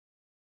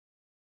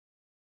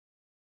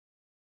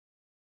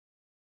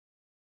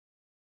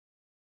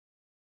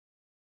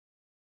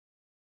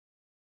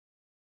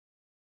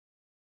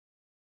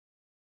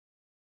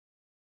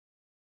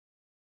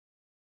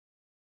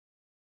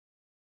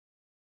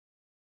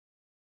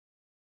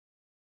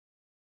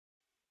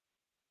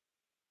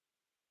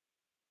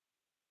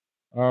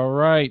All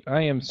right,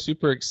 I am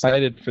super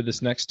excited for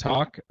this next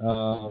talk.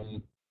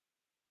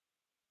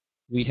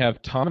 We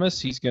have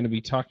Thomas. He's going to be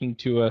talking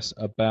to us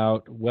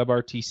about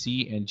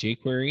WebRTC and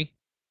jQuery.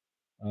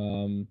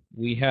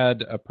 We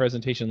had a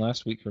presentation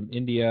last week from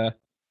India.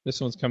 This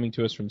one's coming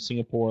to us from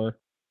Singapore.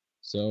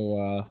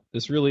 So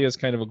this really is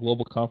kind of a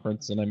global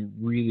conference, and I'm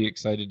really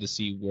excited to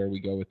see where we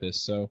go with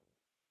this. So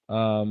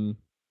as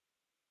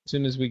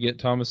soon as we get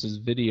Thomas's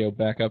video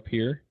back up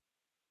here,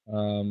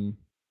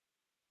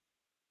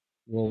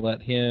 we'll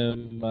let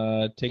him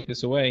take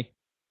this away.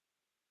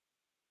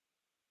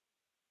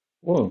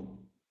 Whoa.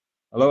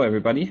 Hello,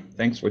 everybody.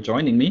 Thanks for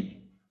joining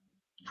me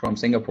from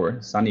Singapore.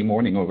 Sunny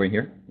morning over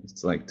here.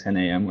 It's like 10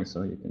 a.m. or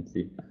so, you can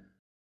see.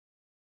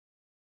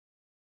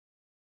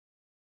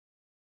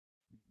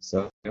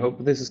 So I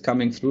hope this is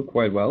coming through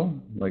quite well.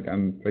 Like,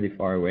 I'm pretty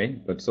far away,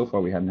 but so far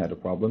we haven't had a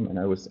problem. And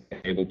I was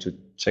able to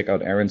check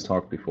out Aaron's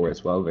talk before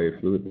as well, very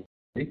fluidly.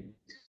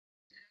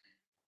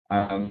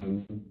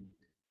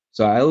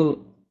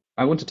 So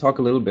I want to talk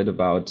a little bit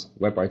about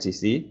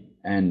WebRTC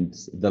and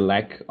the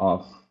lack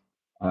of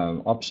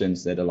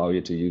options that allow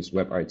you to use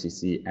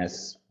WebRTC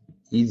as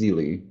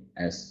easily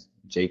as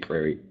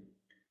jQuery.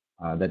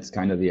 That's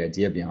kind of the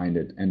idea behind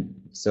it. And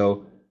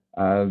so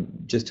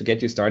just to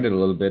get you started a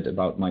little bit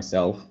about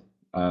myself,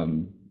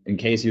 in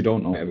case you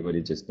don't know,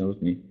 everybody just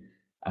knows me.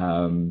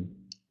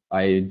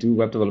 I do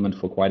web development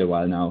for quite a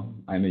while now.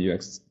 I'm a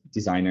UX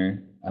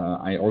designer.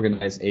 I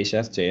organize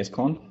Asia's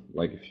JSConf.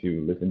 Like, if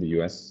you live in the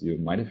US, you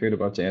might have heard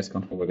about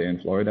JSConf over there in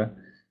Florida.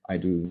 I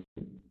do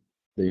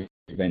the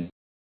event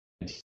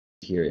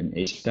here in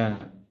Asia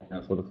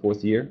for the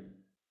 4th year.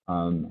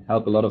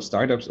 Help a lot of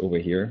startups over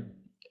here.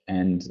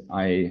 And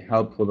I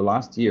help for the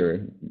last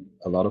year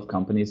a lot of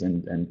companies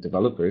and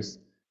developers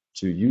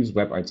to use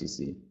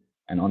WebRTC.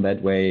 And on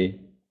that way,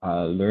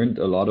 learned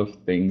a lot of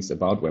things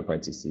about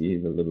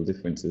WebRTC, the little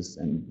differences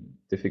and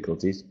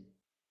difficulties.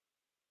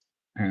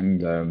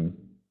 And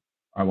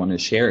I want to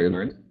share what I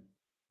learned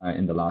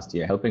in the last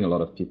year, helping a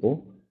lot of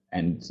people,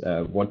 and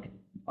what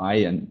I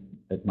and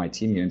my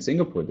team here in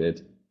Singapore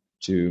did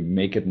to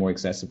make it more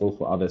accessible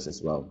for others as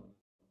well.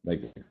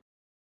 Like,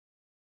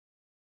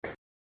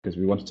 because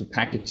we wanted to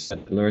package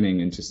that learning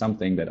into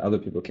something that other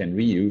people can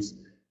reuse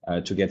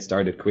to get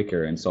started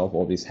quicker and solve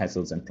all these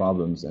hassles and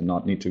problems and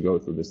not need to go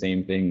through the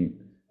same thing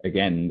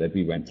again that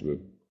we went through.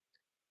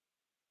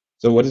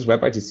 So what is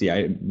WebRTC?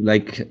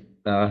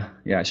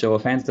 Show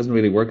of hands doesn't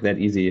really work that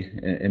easy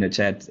in a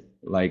chat.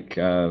 Like,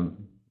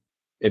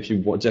 if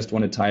you just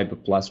want to type a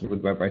plus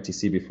with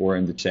WebRTC before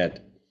in the chat,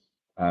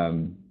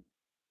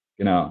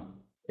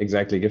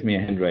 exactly, give me a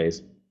hand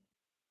raise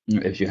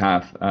if you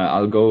have.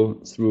 I'll go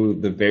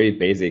through the very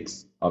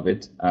basics of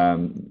it,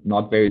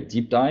 not very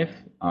deep dive.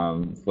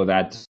 For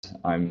that,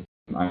 I'm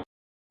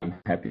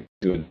happy to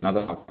do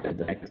another at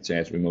the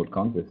Next.js remote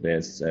conf if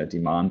there's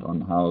demand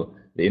on how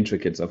the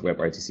intricacies of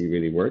WebRTC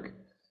really work.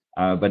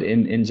 But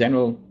in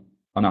general,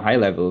 on a high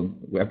level,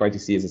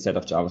 WebRTC is a set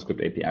of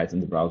JavaScript APIs in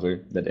the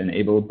browser that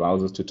enable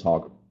browsers to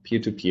talk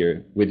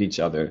peer-to-peer with each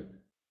other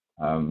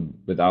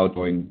without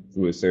going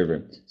through a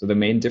server. So the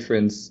main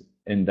difference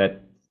in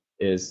that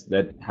is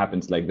that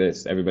happens like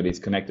this. Everybody's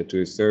connected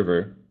to a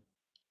server,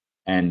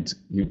 and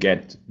you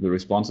get the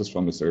responses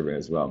from the server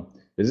as well.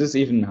 This is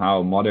even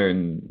how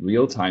modern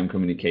real-time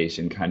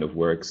communication kind of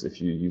works if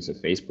you use a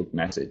Facebook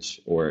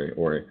message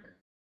or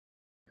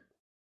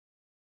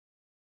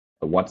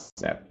a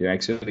WhatsApp. You're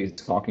actually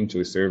talking to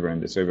a server,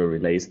 and the server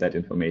relays that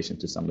information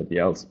to somebody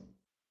else.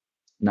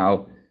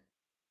 Now,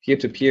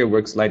 peer-to-peer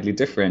works slightly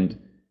different.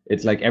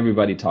 It's like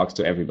everybody talks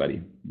to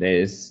everybody. There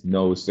is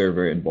no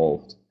server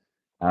involved.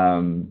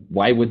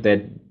 Why would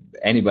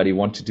anybody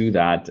want to do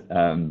that?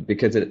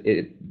 Because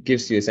it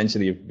gives you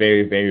essentially a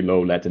very, very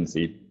low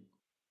latency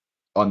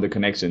on the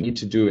connection. You need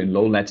to do in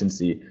low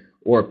latency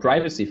or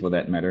privacy for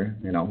that matter.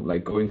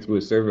 Like going through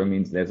a server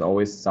means there's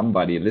always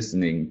somebody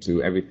listening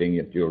to everything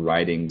that you're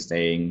writing,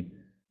 saying,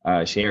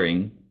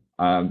 sharing,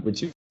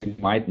 which you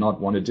might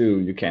not want to do.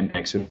 You can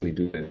actually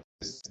do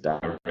this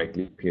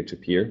directly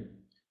peer-to-peer.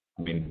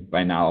 I mean,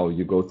 by now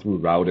you go through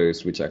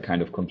routers, which are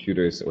kind of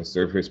computers or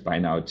servers by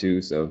now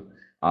too. So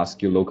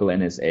ask your local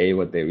NSA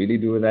what they really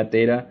do with that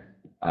data.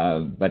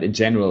 But in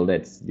general,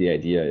 that's the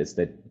idea, is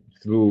that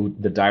through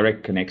the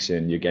direct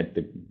connection, you get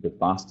the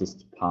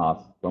fastest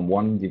path from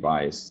one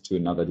device to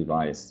another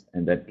device.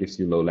 And that gives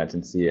you low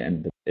latency,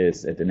 and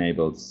it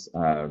enables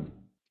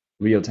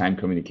real-time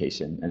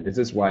communication. And this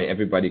is why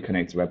everybody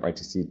connects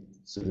WebRTC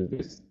to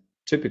this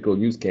typical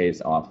use case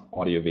of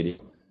audio video.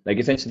 Like,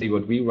 essentially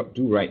what we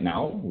do right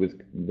now with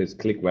this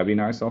Click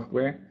webinar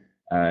software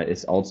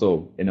is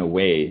also, in a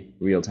way,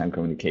 real-time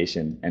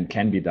communication and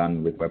can be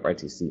done with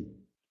WebRTC.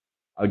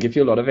 I'll give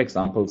you a lot of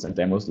examples and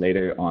demos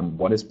later on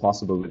what is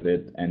possible with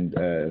it, and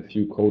a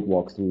few code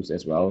walkthroughs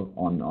as well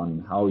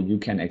on how you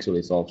can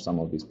actually solve some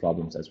of these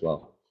problems as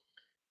well.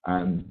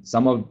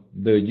 Some of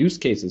the use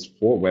cases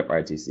for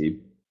WebRTC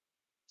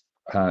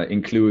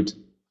include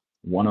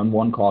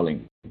one-on-one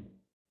calling.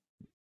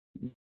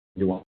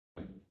 You want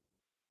to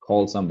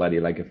call somebody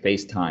like a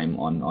FaceTime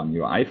on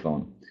your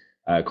iPhone.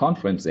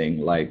 conferencing,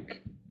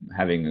 like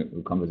having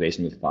a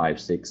conversation with 5,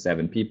 6,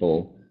 7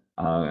 people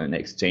and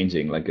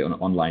exchanging like an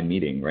online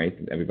meeting, right?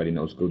 Everybody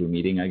knows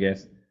GoToMeeting, I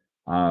guess.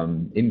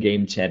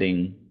 In-game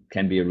chatting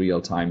can be a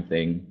real-time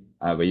thing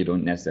where you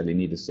don't necessarily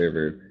need a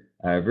server.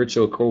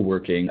 Virtual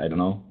co-working, I don't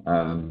know,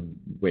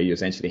 where you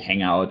essentially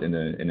hang out in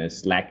a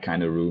Slack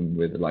kind of room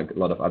with like a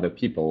lot of other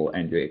people,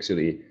 and you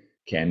actually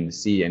can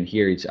see and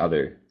hear each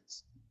other.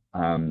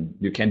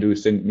 You can do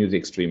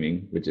music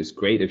streaming, which is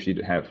great if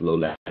you have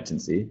low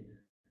latency.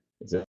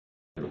 It's a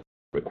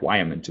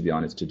requirement, to be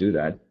honest, to do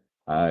that.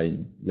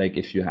 Like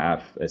if you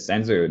have a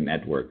sensor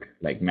network,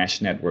 like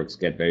mesh networks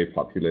get very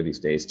popular these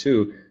days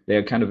too.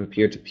 They're kind of a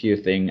peer-to-peer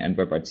thing, and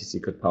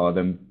WebRTC could power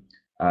them.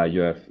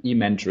 You have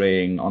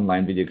e-mentoring,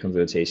 online video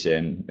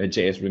consultation, a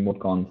JS remote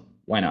conf.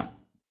 Why not?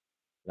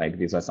 Like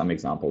these are some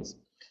examples.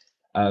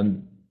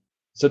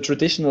 So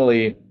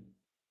traditionally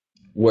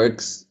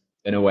works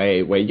in a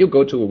way where you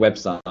go to a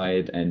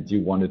website and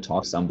you want to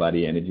talk to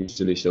somebody, and it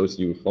usually shows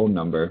you a phone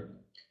number,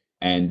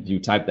 and you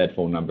type that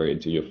phone number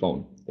into your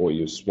phone, or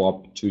you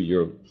swap to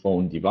your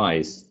phone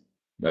device,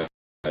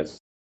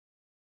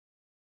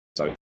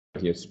 sorry,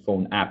 your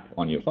phone app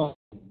on your phone,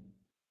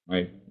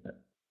 right?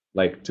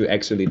 Like to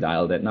actually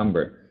dial that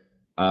number.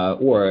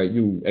 Or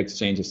you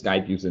exchange a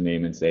Skype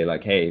username and say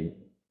like, hey,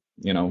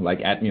 you know,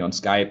 like add me on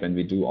Skype and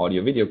we do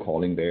audio video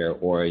calling there,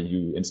 or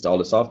you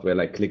install a software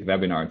like Click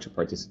Webinar to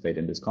participate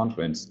in this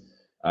conference.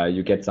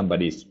 You get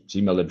somebody's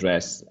Gmail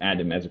address, add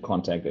him as a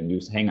contact, and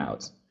use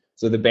Hangouts.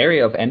 So the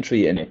barrier of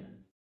entry in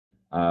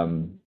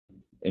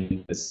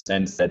the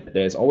sense that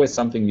there's always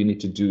something you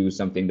need to do,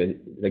 something that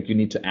like you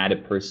need to add a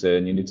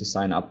person, you need to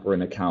sign up for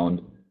an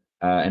account,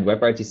 and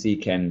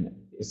WebRTC can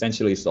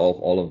essentially solve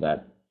all of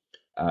that.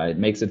 It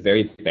makes it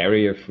very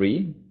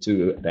barrier-free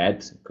to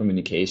embed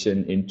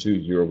communication into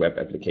your web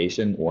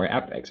application or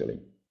app, actually.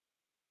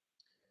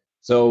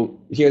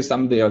 So here's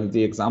some of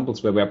the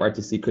examples where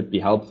WebRTC could be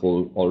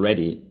helpful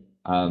already.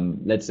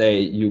 Let's say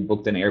you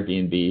booked an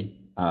Airbnb.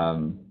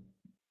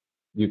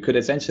 You could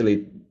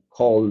essentially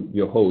call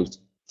your host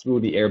through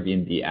the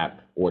Airbnb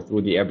app or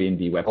through the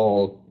Airbnb web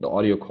call. The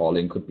audio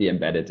calling could be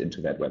embedded into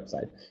that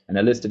website. And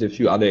I listed a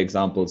few other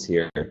examples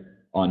here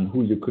on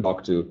who you could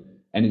talk to.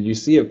 And you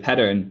see a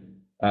pattern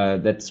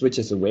that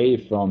switches away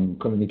from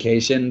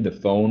communication, the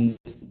phone,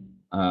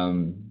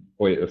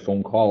 or a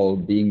phone call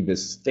being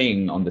this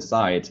thing on the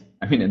side.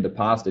 I mean, in the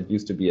past, it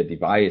used to be a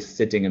device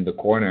sitting in the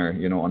corner,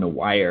 you know, on a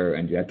wire,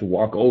 and you had to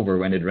walk over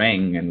when it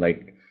rang and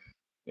like,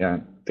 yeah,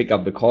 pick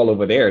up the call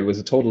over there. It was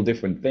a total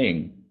different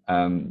thing.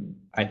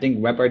 I think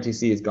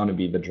WebRTC is going to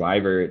be the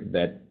driver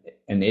that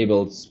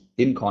enables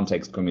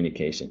in-context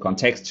communication,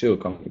 contextual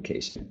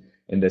communication,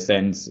 in the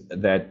sense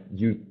that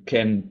you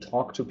can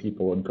talk to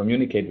people and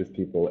communicate with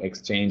people,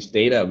 exchange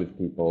data with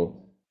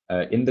people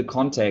in the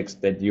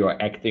context that you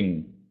are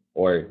acting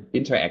or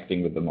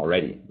interacting with them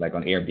already. Like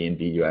on Airbnb,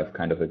 you have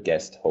kind of a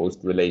guest-host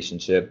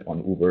relationship.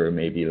 On Uber,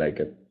 maybe like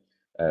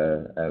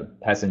a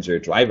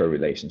passenger-driver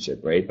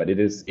relationship, right? But it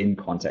is in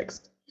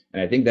context.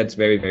 And I think that's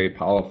very, very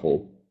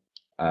powerful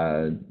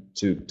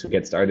to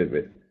get started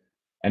with.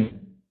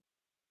 And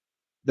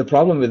the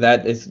problem with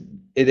that is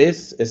it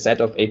is a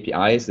set of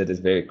APIs that is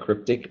very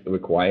cryptic. It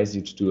requires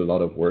you to do a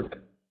lot of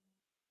work.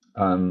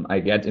 I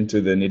get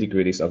into the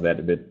nitty-gritties of that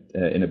a bit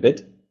in a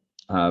bit.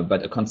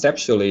 But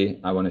conceptually,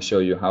 I want to show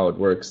you how it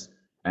works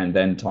and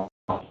then talk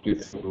you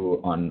through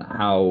on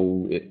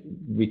how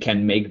we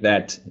can make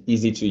that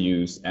easy to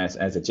use as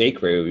a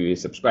jQuery, where you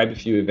subscribe a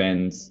few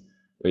events,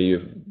 where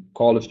you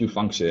call a few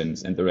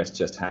functions, and the rest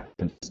just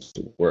happens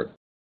to work.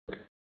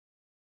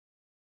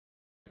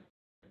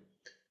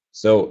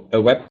 So a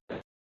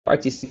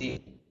WebRTC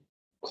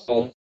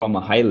call from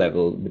a high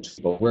level, which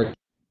will work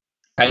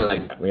kind of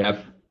like that. We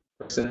have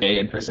person A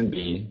and person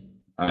B.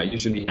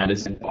 Usually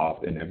Alice and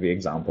Bob in every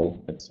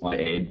example. That's why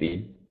A and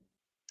B.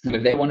 And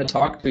if they want to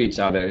talk to each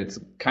other, it's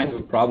kind of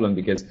a problem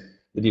because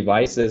the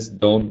devices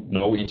don't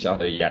know each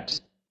other yet.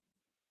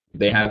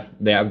 They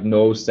have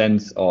no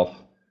sense of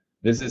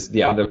this is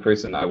the other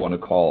person I want to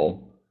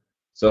call.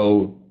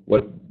 So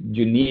what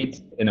you need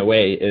in a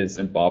way is,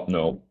 and Bob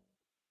know,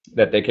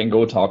 that they can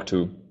go talk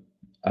to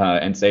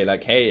and say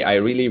like, hey, I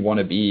really want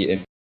to be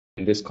in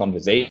this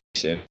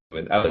conversation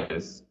with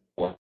Alice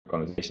or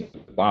conversation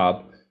with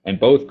Bob, and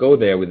both go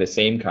there with the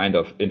same kind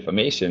of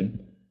information,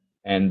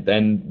 and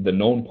then the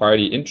known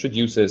party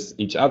introduces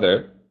each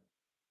other,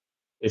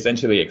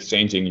 essentially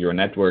exchanging your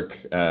network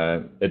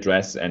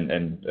address and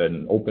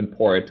an open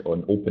port, or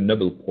an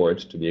openable port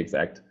to be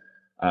exact,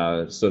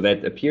 so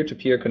that a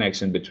peer-to-peer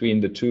connection between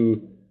the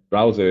two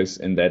browsers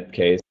in that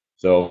case.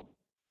 So,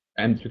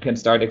 and you can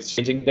start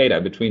exchanging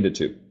data between the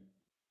two.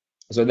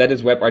 So that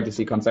is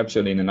WebRTC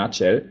conceptually in a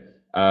nutshell,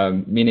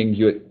 meaning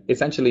you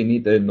essentially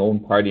need the known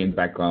party in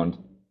background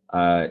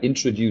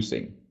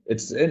introducing.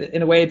 It's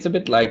in a way, it's a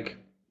bit like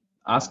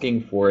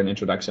asking for an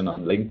introduction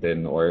on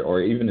LinkedIn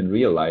or even in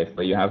real life,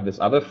 where you have this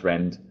other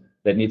friend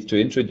that needs to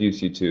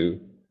introduce you to.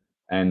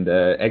 And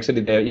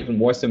actually, there are even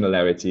more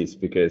similarities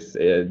because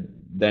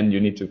then you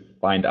need to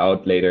find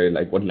out later,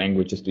 like what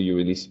languages do you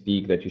really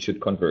speak that you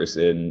should converse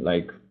in,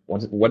 like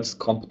what's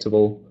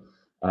compatible.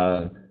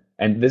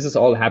 And this is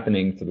all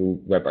happening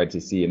through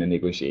WebRTC in a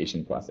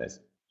negotiation process.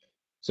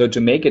 So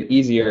to make it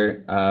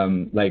easier,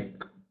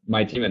 like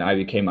my team and I,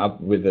 we came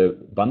up with a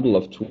bundle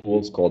of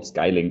tools called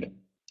Skylink,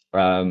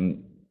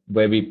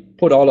 where we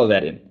put all of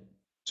that in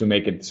to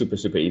make it super,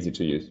 super easy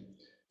to use.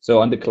 So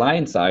on the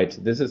client side,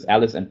 this is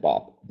Alice and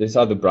Bob. These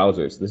are the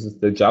browsers. This is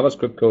the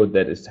JavaScript code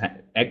that is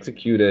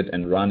executed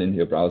and run in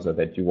your browser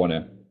that you want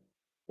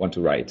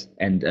to write.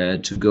 And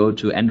to go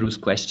to Andrew's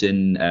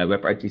question,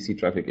 WebRTC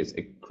traffic is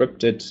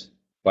encrypted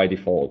by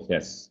default.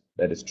 Yes,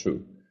 that is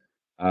true.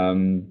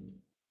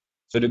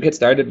 So to get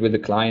started with the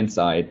client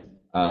side,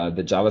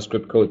 the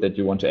JavaScript code that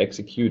you want to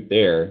execute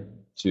there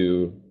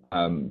to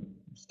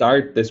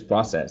start this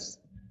process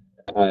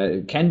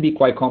can be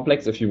quite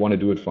complex if you want to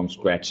do it from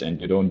scratch and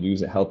you don't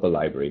use a helper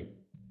library.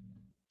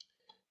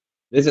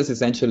 This is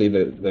essentially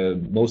the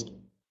most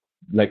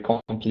like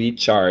complete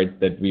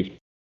chart that we've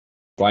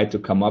tried to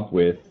come up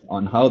with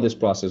on how this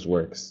process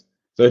works.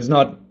 So it's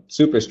not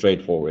super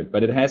straightforward,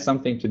 but it has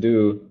something to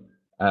do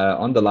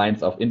on the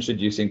lines of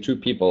introducing two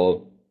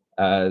people,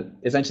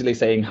 essentially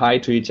saying hi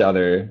to each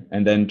other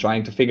and then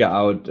trying to figure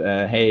out,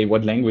 hey,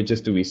 what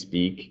languages do we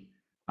speak?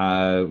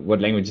 What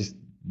languages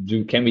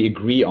can we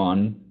agree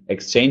on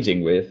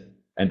exchanging with,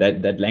 and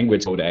that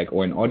language codec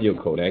or an audio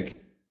codec,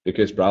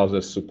 because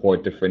browsers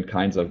support different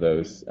kinds of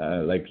those.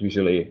 Like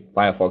usually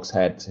Firefox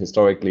had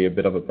historically a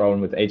bit of a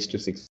problem with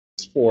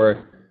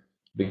H.264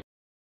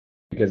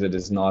 because it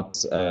is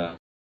not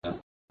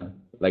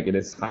like it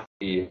is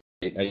highly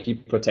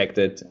IP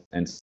protected,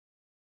 and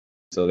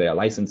so there are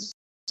license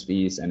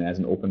fees, and as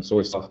an open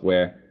source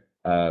software,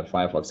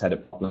 Firefox had a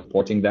problem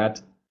porting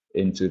that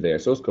into their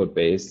source code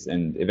base,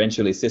 and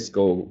eventually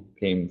Cisco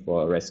came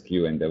for a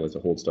rescue, and there was a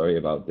whole story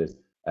about this,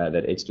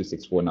 that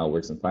H.264 now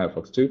works in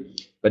Firefox too.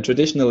 But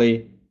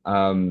traditionally,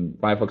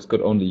 Firefox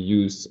could only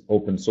use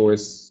open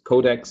source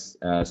codecs,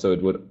 so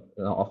it would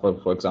offer,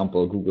 for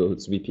example,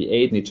 Google's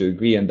VP8 need to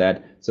agree on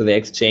that, so they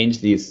exchange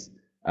these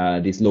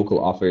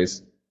local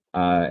offers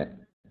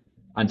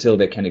until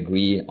they can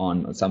agree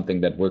on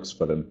something that works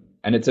for them.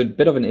 And it's a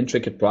bit of an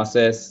intricate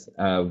process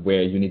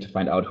where you need to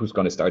find out who's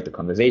going to start the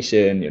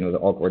conversation, the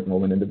awkward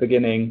moment in the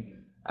beginning,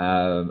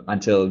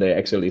 until they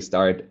actually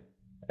start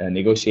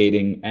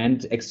negotiating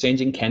and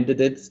exchanging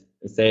candidates,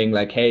 saying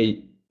like,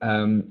 hey,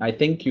 I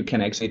think you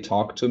can actually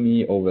talk to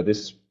me over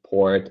this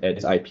port at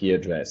this IP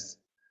address.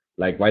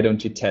 Like, why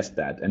don't you test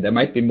that? And there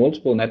might be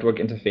multiple network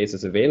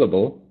interfaces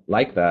available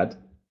like that.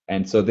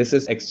 And so this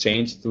is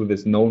exchanged through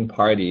this known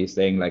party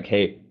saying like,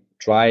 hey,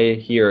 try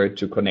here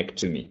to connect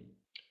to me.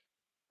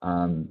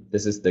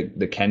 This is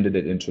the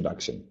candidate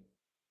introduction.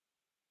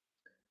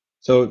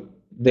 So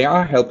there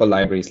are helper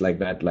libraries like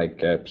that, like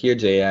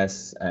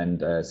Peer.js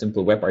and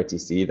simple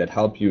WebRTC, that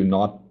help you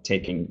not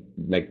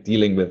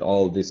dealing with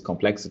all this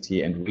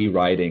complexity and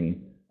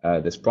rewriting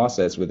this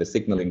process with a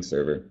signaling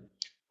server.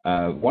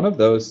 One of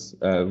those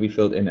we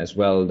filled in as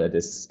well, that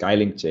is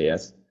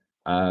Skylink.js,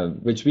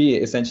 which we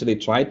essentially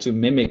tried to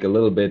mimic a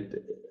little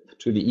bit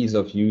to the ease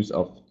of use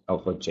of a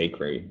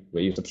jQuery,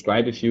 where you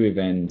subscribe a few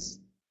events,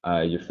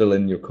 you fill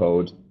in your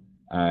code,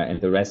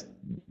 and the rest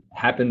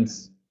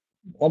happens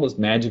almost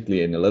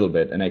magically in a little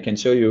bit. And I can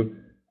show you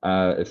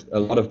a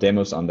lot of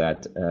demos on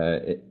that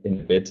in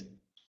a bit,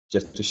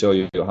 just to show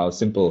you how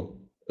simple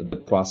the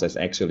process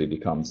actually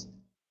becomes,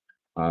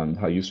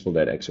 how useful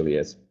that actually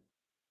is.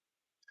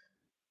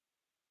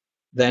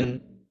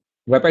 Then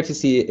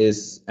WebRTC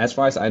is, as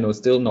far as I know,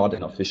 still not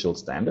an official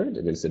standard.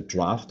 It is a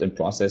draft and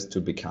process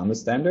to become a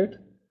standard.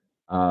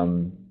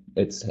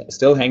 It's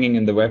still hanging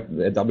in the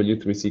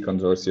W3C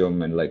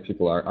consortium, and like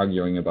people are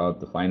arguing about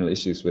the final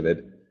issues with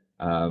it.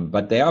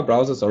 But there are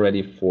browsers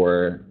already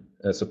for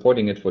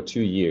supporting it for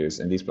 2 years,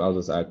 and these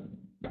browsers are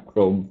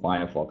Chrome,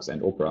 Firefox,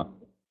 and Opera.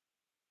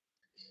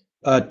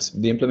 But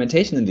the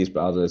implementation in these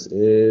browsers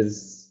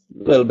is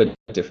a little bit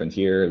different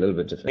here, a little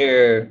bit different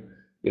here.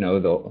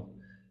 Though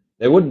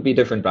there wouldn't be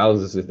different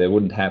browsers if they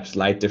wouldn't have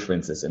slight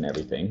differences in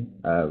everything.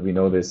 We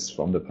know this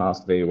from the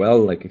past very well.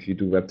 Like if you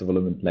do web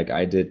development like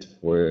I did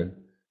for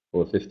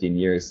 15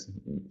 years,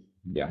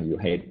 yeah, you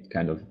hate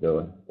kind of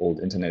the old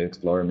Internet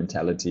Explorer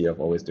mentality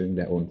of always doing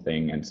their own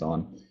thing and so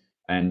on.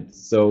 And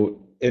so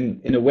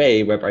in a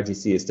way,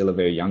 WebRTC is still a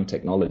very young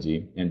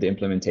technology, and the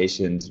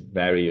implementations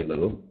vary a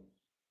little.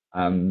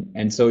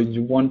 And so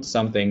you want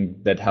something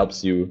that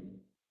helps you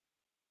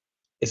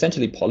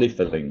essentially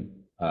polyfilling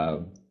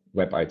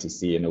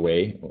WebRTC in a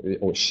way,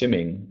 or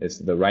shimming is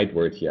the right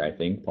word here, I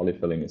think.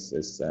 Polyfilling is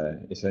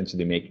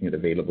essentially making it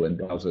available in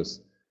browsers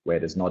where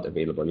it is not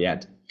available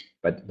yet,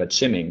 but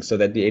shimming, so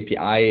that the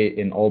API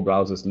in all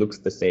browsers looks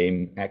the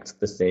same, acts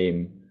the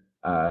same,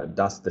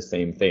 does the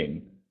same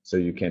thing. So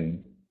you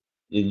can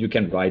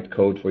write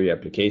code for your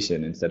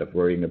application instead of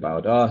worrying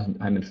about, oh,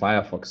 I'm in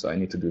Firefox, so I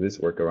need to do this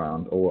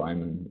workaround. Oh,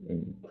 I'm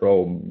in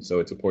Chrome, so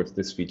it supports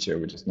this feature,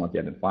 which is not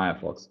yet in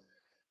Firefox.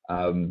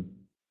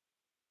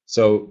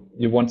 So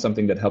you want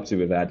something that helps you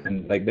with that.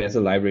 And like there's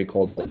a library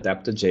called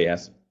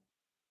Adapter.js,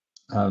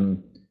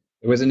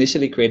 It was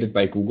initially created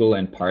by Google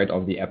and part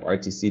of the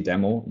WebRTC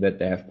demo that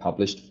they have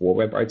published for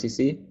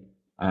WebRTC.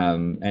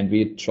 And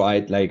we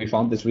tried, like, we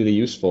found this really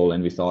useful,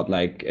 and we thought,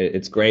 like,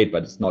 it's great,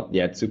 but it's not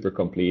yet super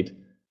complete.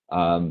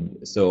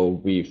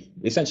 So we've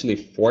essentially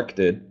forked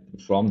it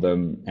from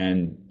them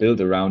and built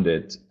around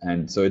it.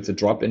 And so it's a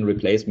drop-in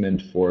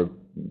replacement for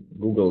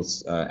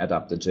Google's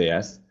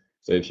Adapter.js.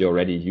 So if you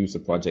already use a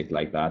project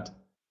like that,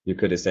 you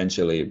could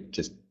essentially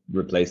just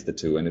replace the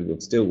two and it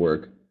would still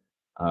work.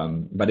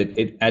 But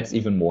it adds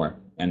even more.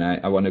 And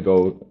I want to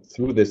go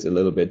through this a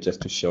little bit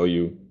just to show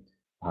you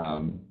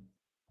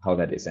how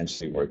that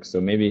essentially works.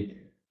 So maybe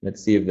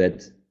let's see if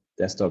that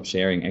desktop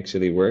sharing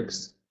actually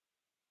works.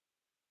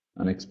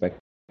 Unexpected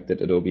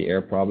Adobe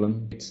error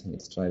problem.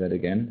 Let's try that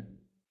again.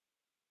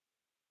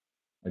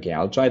 Okay,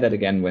 I'll try that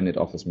again when it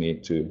offers me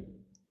to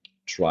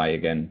try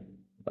again.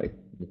 Like,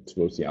 it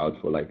throws you out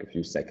for like a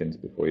few seconds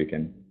before you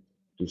can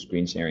do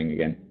screen sharing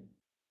again.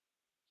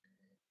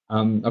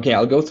 Okay,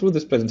 I'll go through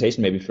this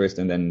presentation maybe first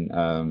and then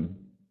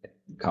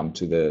come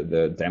to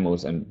the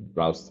demos and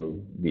browse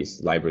through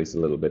these libraries a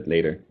little bit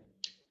later.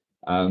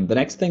 The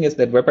next thing is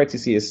that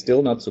WebRTC is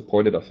still not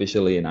supported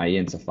officially in IE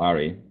and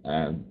Safari.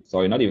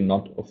 Sorry, not even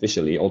not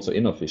officially, also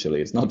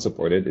unofficially, it's not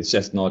supported. It's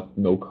just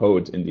no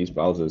code in these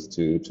browsers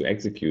to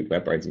execute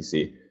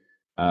WebRTC.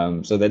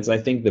 So that's, I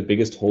think, the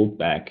biggest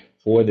holdback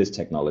for this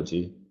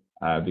technology,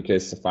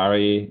 because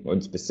Safari,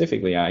 and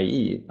specifically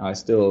IE, are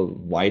still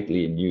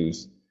widely in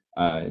use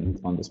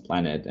on this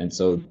planet. And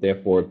so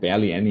therefore,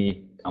 barely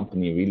any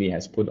company really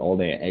has put all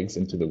their eggs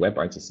into the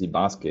WebRTC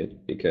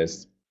basket,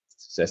 because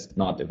it's just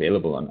not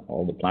available on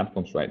all the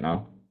platforms right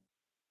now.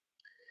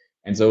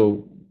 And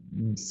so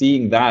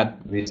seeing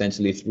that, we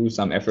essentially threw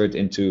some effort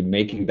into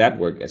making that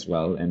work as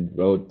well and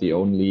wrote the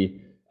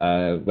only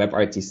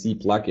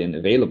WebRTC plugin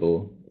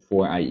available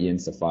for IE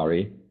and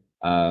Safari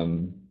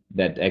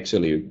that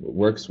actually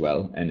works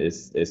well and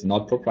is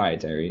not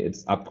proprietary.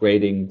 It's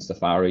upgrading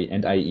Safari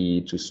and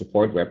IE to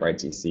support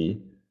WebRTC,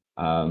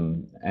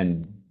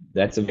 and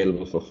that's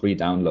available for free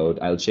download.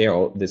 I'll share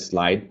all this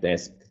slide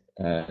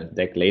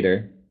deck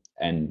later,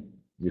 and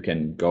you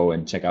can go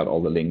and check out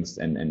all the links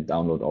and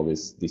download all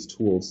these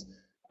tools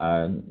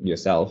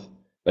yourself.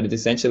 But it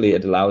essentially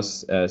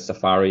allows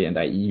Safari and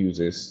IE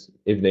users,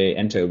 if they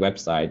enter a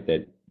website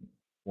that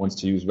wants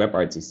to use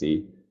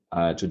WebRTC,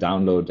 to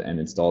download and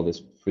install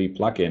this free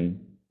plugin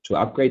to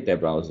upgrade their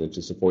browser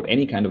to support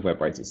any kind of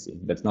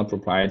WebRTC. That's not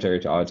proprietary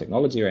to our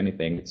technology or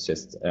anything. It's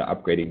just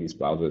upgrading these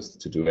browsers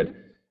to do it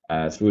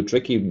through a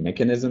tricky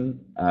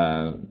mechanism.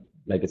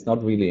 Like, it's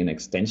not really an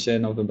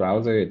extension of the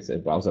browser, it's a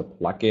browser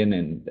plugin,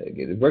 and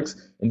it works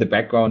in the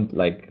background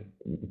like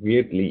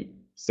weirdly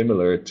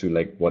similar to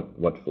like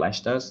what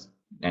Flash does,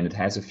 and it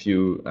has a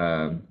few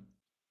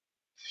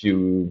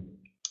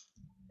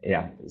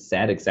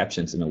sad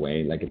exceptions in a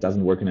way. Like, it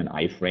doesn't work in an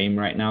iframe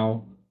right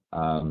now,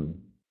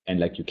 and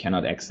like you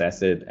cannot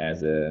access it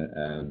as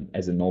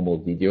a normal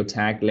video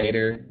tag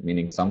later,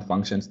 meaning some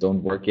functions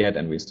don't work yet,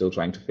 and we're still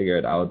trying to figure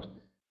it out.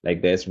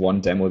 Like, there's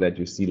one demo that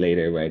you see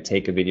later where I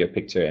take a video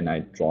picture and I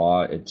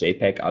draw a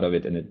JPEG out of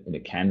it in a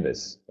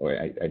canvas, or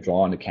I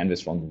draw on a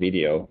canvas from the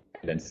video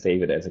and then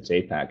save it as a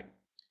JPEG.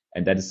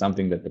 And that is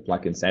something that the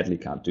plugin sadly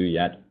can't do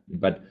yet.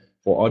 But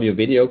for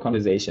audio-video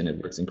conversation,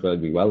 it works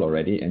incredibly well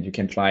already. And you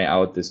can try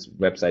out this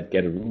website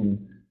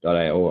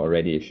getaroom.io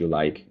already if you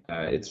like.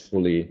 It's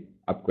fully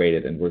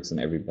upgraded and works in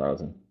every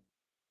browser.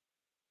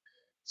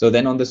 So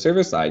then on the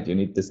server side, you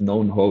need this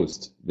known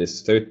host,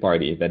 this third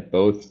party that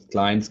both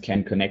clients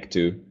can connect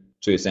to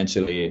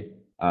essentially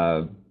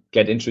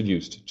get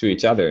introduced to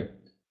each other.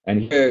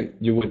 And here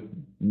you would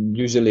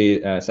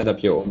usually set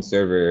up your own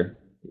server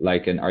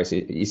like an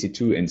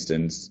EC2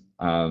 instance.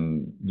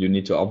 You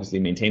need to obviously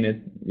maintain it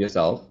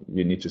yourself.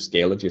 You need to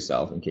scale it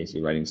yourself in case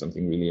you're writing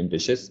something really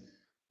ambitious.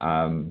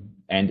 And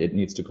it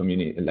needs to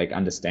communicate, like,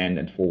 understand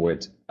and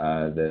forward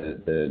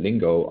the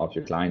lingo of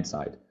your client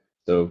side.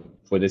 So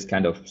for this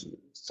kind of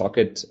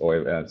socket,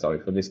 or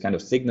for this kind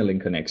of signaling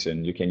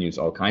connection, you can use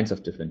all kinds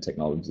of different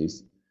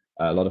technologies.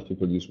 A lot of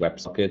people use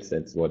WebSockets.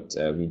 That's what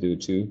we do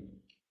too.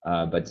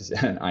 But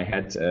I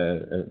had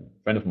a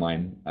friend of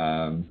mine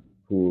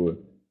who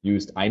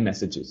used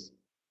iMessages.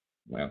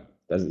 Well,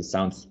 it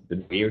sounds a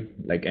bit weird.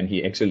 Like, and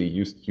he actually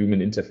used human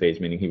interface,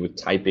 meaning he was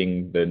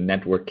typing the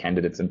network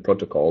candidates and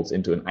protocols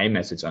into an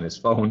iMessage on his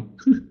phone.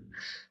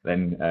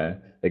 Then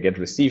they get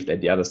received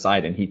at the other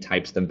side, and he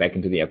types them back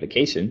into the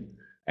application.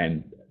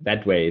 And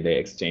that way they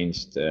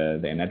exchanged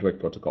their network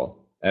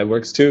protocol. It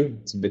works too.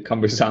 It's a bit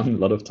cumbersome, a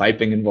lot of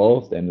typing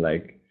involved, and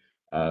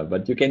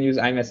but you can use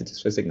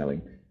iMessages for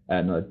signaling.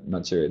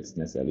 Not sure it's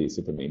necessarily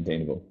super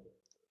maintainable.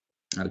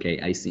 Okay,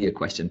 I see a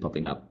question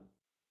popping up.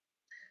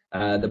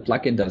 The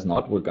plugin does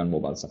not work on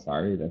mobile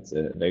Safari. That's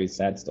a very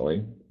sad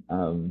story.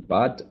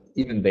 But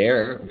even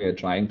there, we are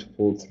trying to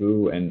pull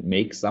through and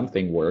make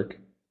something work.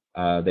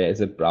 There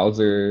is a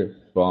browser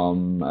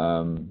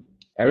from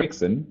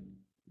Ericsson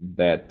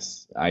that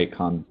I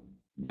can't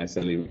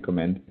necessarily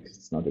recommend because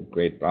it's not a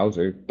great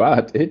browser,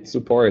 but it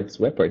supports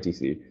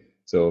WebRTC.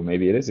 So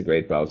maybe it is a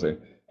great browser.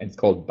 And it's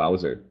called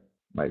Bowser.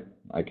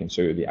 I can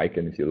show you the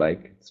icon if you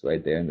like. It's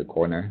right there in the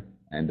corner.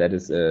 And that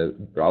is a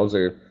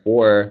browser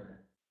for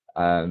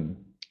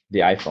the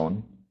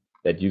iPhone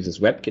that uses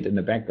WebKit in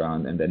the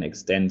background and then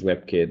extends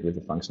WebKit with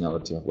the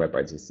functionality of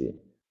WebRTC.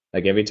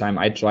 Like every time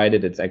I tried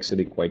it, it's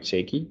actually quite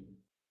shaky,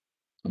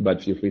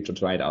 but feel free to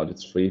try it out.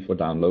 It's free for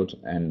download,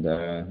 and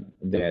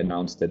they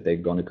announced that they're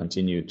going to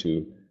continue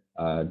to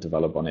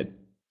develop on it.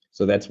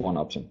 So that's one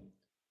option.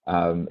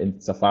 In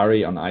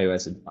Safari on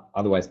iOS, it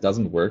otherwise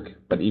doesn't work,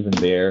 but even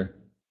there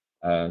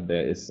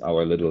is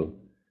our little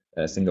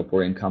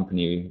Singaporean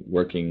company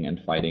working and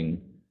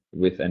fighting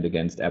with and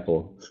against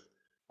Apple.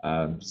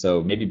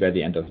 So maybe by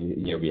the end of the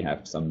year, we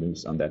have some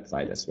news on that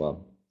side as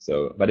well.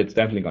 So, but it's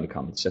definitely going to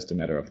come. It's just a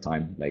matter of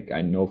time. Like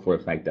I know for a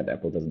fact that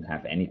Apple doesn't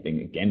have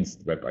anything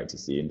against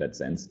WebRTC in that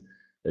sense.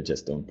 They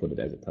just don't put it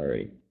as a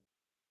priority.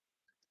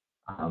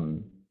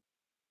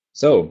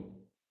 So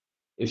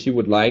if you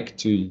would like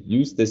to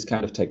use this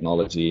kind of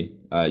technology,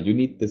 you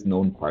need this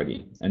known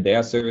party. And there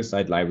are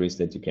server-side libraries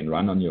that you can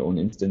run on your own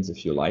instance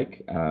if you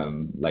like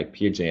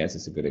Peer.js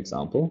is a good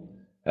example.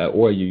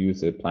 Or you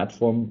use a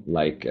platform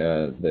like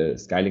the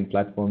Skylink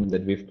platform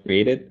that we've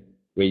created,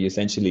 where you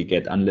essentially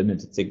get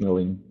unlimited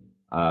signaling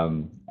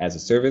as a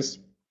service.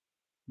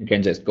 You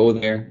can just go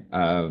there.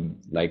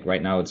 Like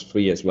right now, it's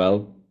free as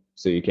well.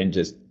 So you can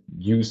just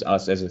use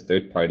us as a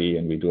third party,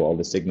 and we do all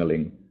the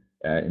signaling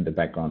in the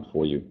background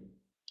for you.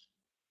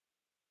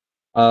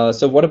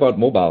 So what about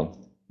mobile?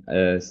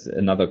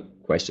 Another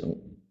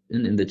question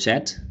in the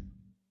chat.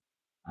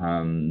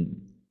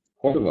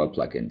 Portable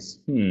plugins.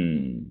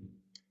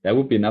 That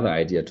would be another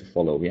idea to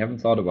follow. We haven't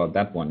thought about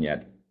that one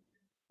yet.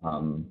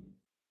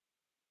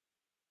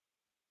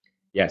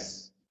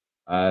 Yes.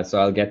 So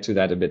I'll get to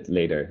that a bit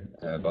later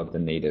about the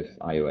native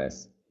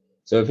iOS.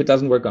 So if it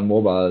doesn't work on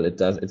mobile,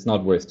 it's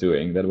not worth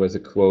doing. That was a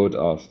quote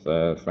of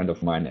a friend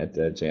of mine at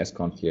the JS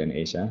Conf here in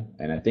Asia,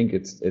 and I think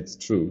it's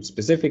true,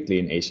 specifically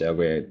in Asia,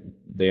 where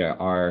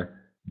there are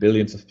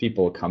billions of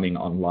people coming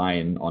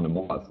online on a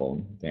mobile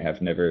phone. They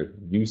have never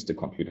used a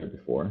computer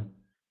before,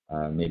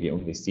 maybe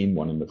only seen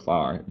one in the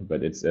far,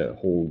 but it's a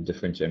whole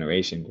different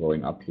generation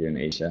growing up here in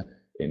Asia,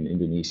 in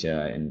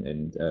Indonesia,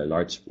 and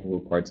large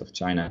rural parts of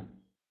China.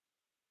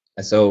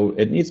 So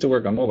it needs to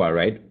work on mobile,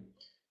 right?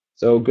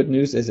 So good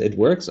news is it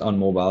works on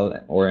mobile,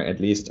 or at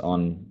least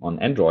on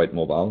Android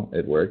mobile,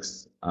 it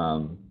works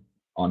on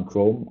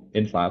Chrome,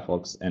 in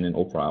Firefox, and in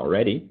Opera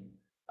already.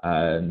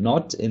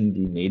 Not in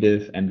the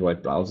native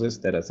Android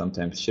browsers that are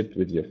sometimes shipped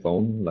with your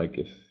phone. Like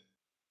if,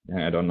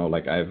 I don't know,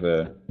 like I have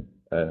a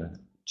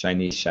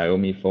Chinese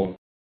Xiaomi phone.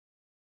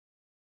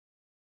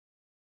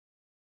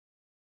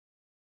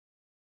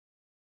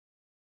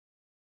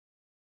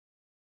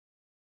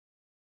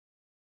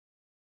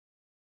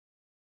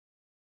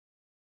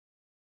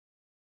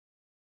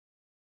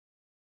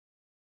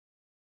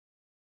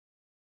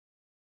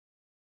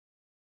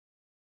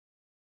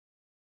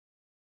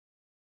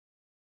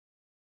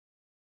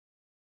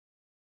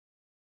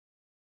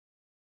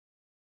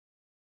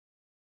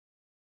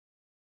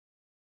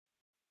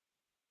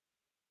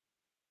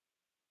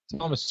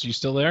 Thomas, you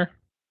still there?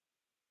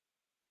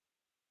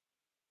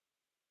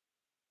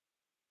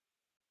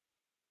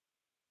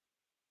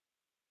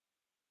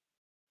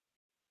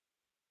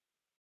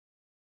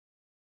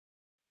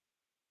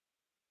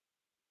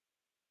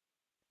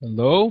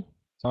 Hello,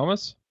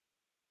 Thomas?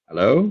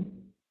 Hello?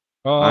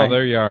 Oh, Hi.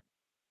 there you are.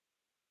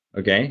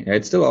 Okay,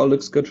 it still all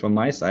looks good from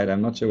my side.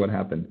 I'm not sure what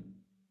happened.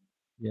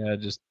 Yeah,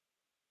 just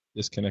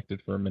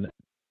disconnected for a minute.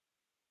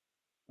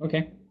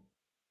 Okay.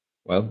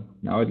 Well,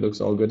 now it looks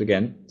all good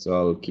again, so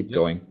I'll keep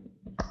going.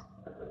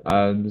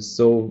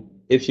 So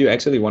if you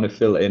actually want to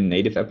fill in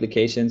native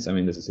applications, I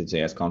mean, this is a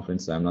JS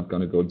conference, so I'm not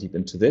going to go deep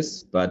into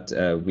this, but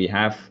we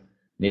have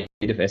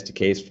native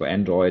SDKs for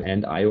Android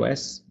and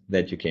iOS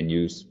that you can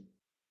use.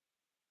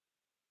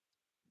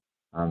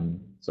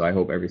 So I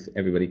hope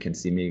everybody can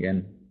see me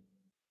again.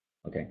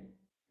 Okay.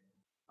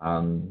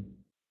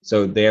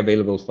 So they're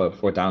available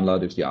for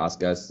download if you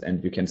ask us,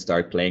 and you can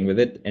start playing with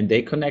it. And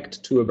they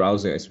connect to a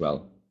browser as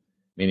well.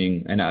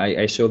 Meaning, and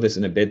I show this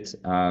in a bit,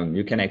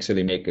 you can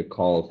actually make a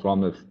call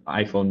from an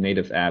iPhone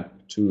native app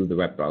to the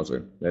web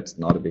browser. That's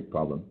not a big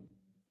problem.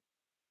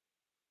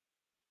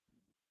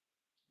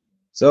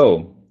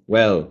 So,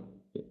 well,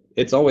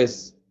 it's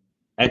always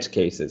edge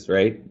cases,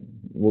 right?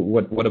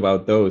 What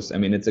about those? I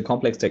mean, it's a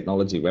complex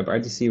technology.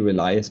 WebRTC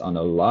relies on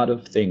a lot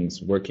of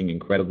things working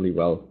incredibly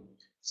well.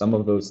 Some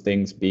of those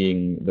things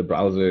being the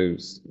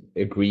browsers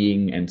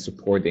agreeing and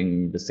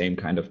supporting the same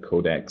kind of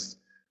codecs,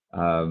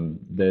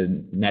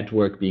 the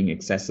network being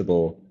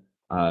accessible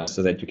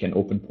so that you can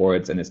open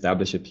ports and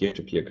establish a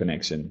peer-to-peer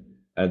connection.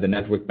 The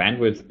network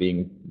bandwidth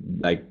being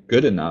like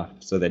good enough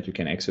so that you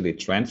can actually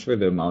transfer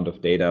the amount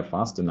of data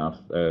fast enough.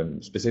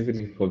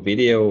 Specifically for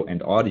video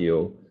and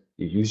audio,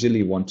 you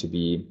usually want to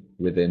be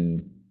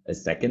within a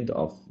second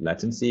of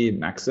latency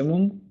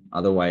maximum.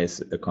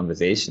 Otherwise, a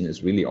conversation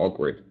is really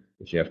awkward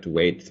if you have to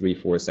wait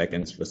 3-4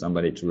 seconds for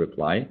somebody to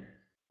reply.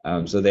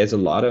 So there's a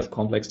lot of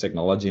complex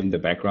technology in the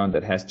background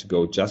that has to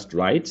go just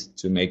right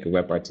to make a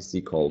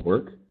WebRTC call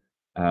work.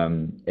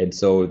 And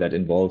so that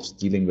involves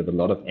dealing with a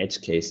lot of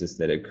edge cases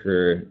that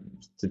occur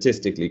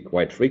statistically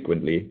quite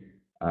frequently,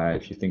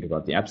 if you think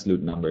about the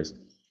absolute numbers.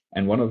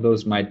 And one of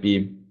those might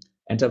be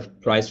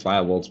enterprise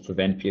firewalls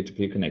prevent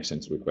peer-to-peer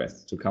connections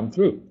requests to come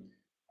through.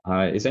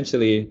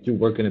 Essentially, you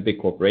work in a big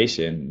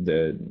corporation,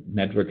 the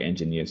network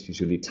engineers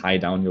usually tie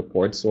down your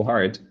ports so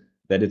hard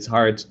that it's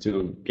hard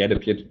to get a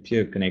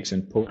peer-to-peer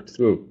connection poked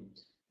through.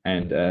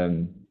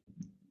 And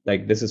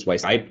like this is why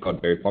Skype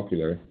got very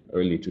popular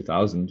early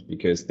 2000,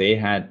 because they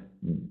had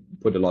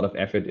put a lot of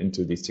effort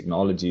into these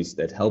technologies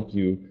that help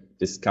you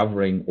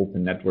discovering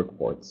open network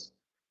ports.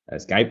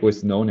 Skype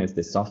was known as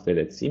the software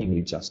that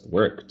seemingly just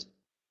worked,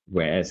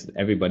 whereas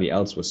everybody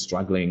else was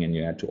struggling and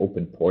you had to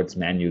open ports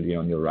manually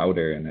on your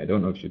router. And I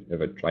don't know if you've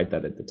ever tried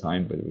that at the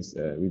time, but it was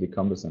really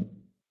cumbersome.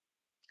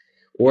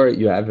 Or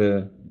you have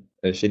a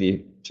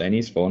shitty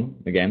Chinese phone.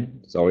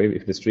 Again, sorry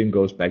if the stream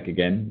goes back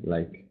again,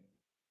 like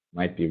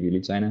might be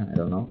really China, I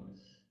don't know.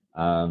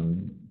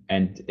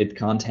 And it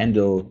can't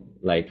handle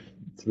like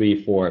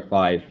 3, 4,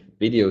 5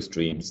 video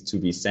streams to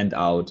be sent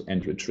out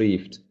and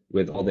retrieved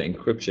with all the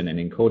encryption and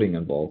encoding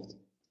involved.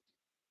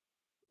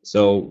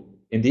 So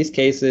in these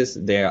cases,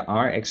 there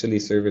are actually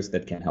servers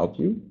that can help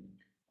you,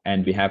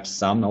 and we have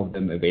some of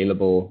them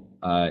available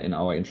in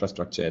our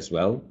infrastructure as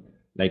well.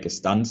 Like a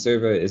stun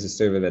server is a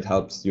server that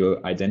helps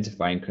you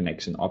identifying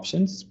connection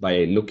options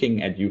by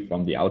looking at you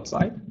from the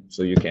outside.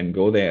 So you can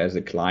go there as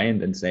a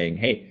client and saying,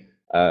 hey,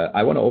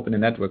 I want to open a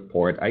network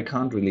port. I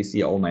can't really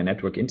see all my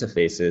network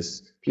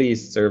interfaces.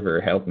 Please, server,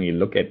 help me,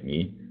 look at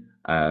me.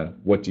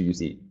 What do you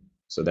see?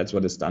 So that's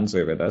what a stun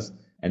server does.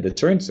 And the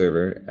turn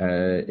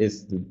server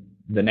is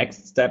the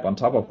next step on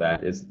top of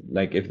that is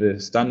like if the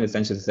stun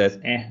essentially says,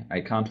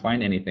 I can't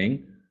find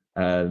anything,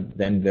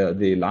 then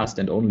the last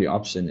and only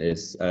option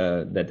is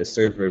that the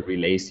server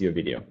relays your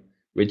video,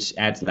 which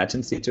adds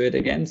latency to it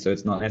again. So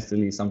it's not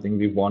necessarily something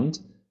we want,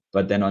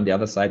 but then on the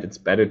other side, it's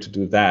better to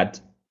do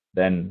that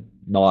than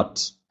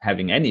not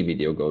having any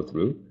video go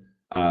through.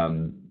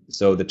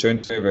 So the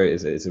turn server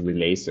is a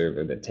relay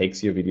server that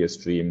takes your video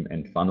stream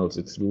and funnels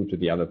it through to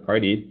the other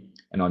party,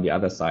 and on the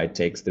other side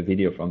takes the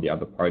video from the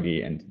other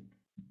party and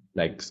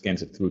like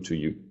scans it through to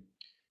you.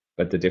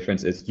 But the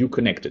difference is you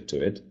connected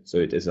to it, so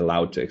it is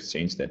allowed to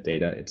exchange that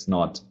data. It's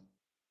not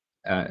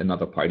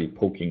another party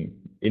poking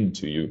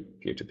into you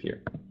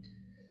peer-to-peer.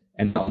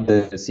 And on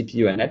the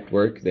CPU and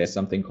network, there's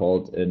something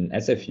called an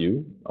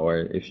SFU, or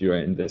if you are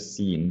in the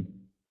scene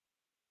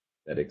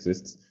that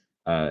exists,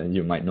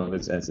 you might know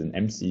this as an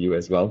MCU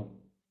as well.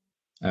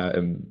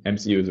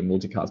 MCU is a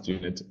multicast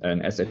unit,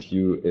 and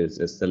SFU is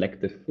a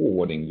selective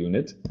forwarding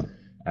unit.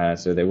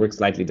 So they work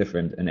slightly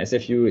different. An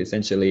SFU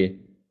essentially,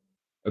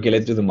 okay,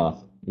 let's do the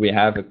math. We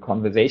have a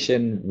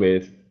conversation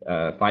with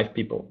 5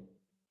 people,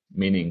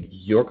 meaning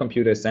your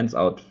computer sends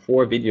out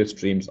 4 video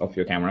streams of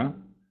your camera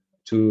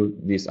to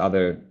these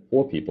other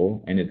 4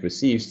 people, and it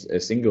receives a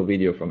single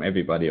video from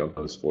everybody of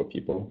those 4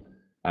 people,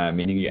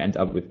 meaning you end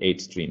up with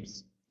 8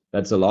 streams.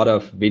 That's a lot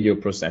of video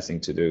processing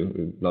to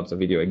do, lots of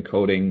video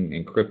encoding,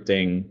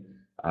 encrypting,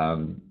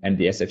 and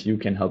the SFU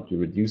can help you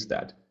reduce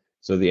that.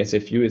 So the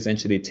SFU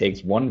essentially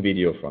takes 1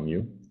 video from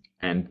you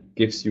and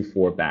gives you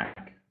 4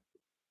 back.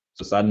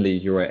 So suddenly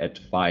you're at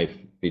 5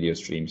 video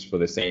streams for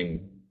the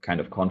same kind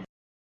of conf.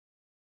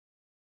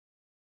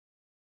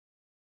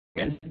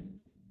 Again.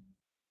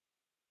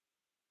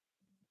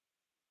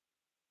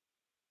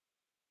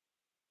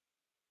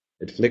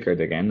 It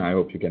flickered again. I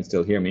hope you can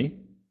still hear me.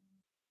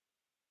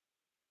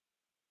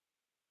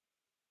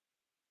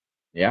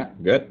 Yeah,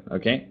 good.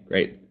 Okay,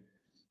 great.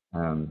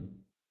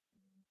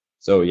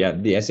 So yeah,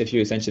 the SFU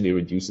essentially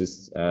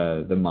reduces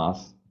the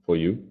math for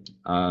you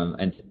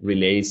and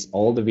relays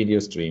all the video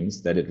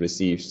streams that it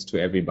receives to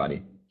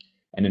everybody.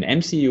 And an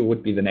MCU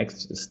would be the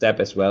next step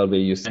as well, where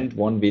you send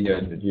 1 video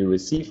and you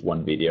receive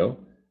 1 video.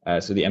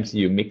 So the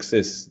MCU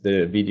mixes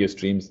the video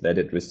streams that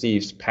it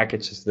receives,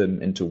 packages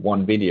them into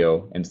 1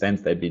 video, and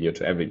sends that video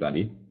to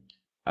everybody.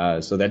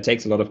 So that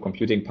takes a lot of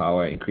computing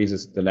power,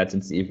 increases the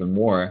latency even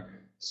more.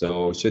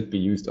 So should be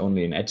used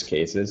only in edge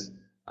cases,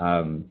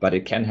 but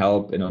it can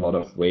help in a lot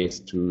of ways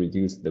to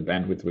reduce the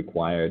bandwidth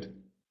required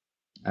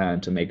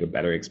and to make a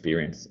better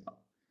experience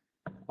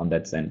on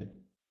that send.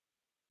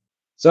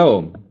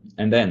 So,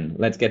 and then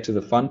let's get to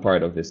the fun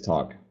part of this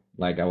talk.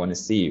 Like I want to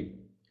see,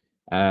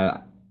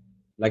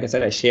 like I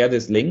said, I share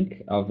this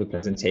link of the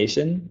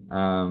presentation.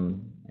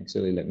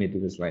 Actually, let me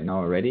do this right now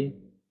already.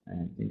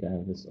 I think I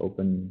have this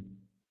open.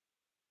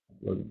 I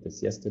uploaded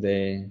this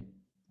yesterday.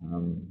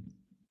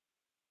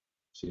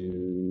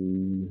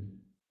 Here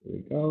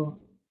we go.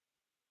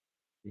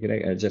 You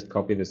can just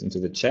copy this into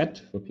the chat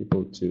for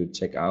people to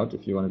check out.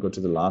 If you want to go to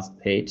the last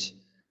page,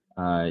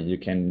 you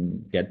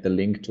can get the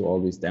link to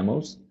all these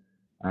demos.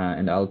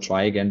 And I'll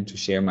try again to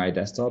share my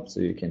desktop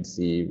so you can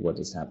see what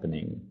is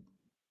happening.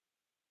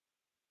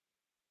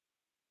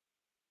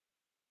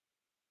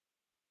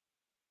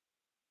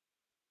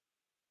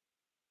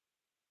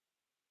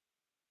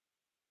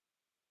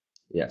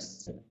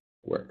 Yes, it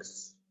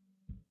works.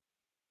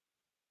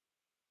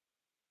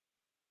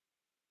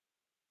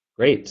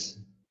 Great.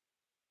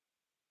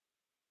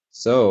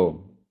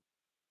 So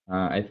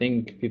I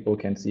think people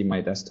can see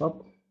my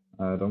desktop.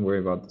 Don't worry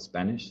about the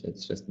Spanish.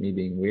 It's just me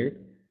being weird.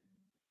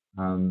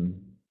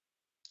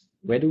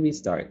 Where do we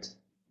start?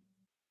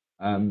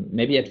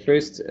 Maybe at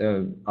first,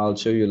 I'll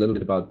show you a little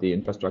bit about the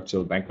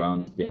infrastructural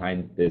background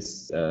behind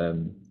this,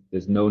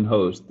 this known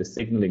host, the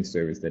signaling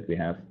service that we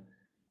have.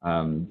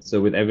 So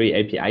with every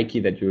API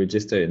key that you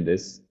register in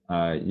this,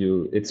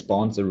 it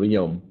spawns a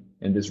realm.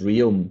 In this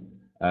realm,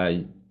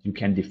 you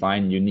can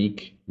define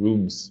unique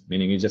rooms,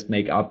 meaning you just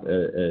make up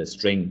a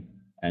string,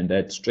 and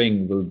that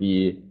string will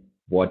be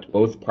what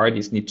both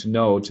parties need to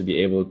know to be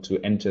able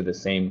to enter the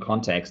same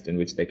context in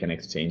which they can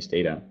exchange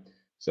data.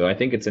 So I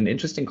think it's an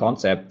interesting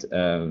concept.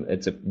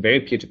 It's a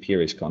very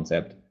peer-to-peer-ish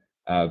concept.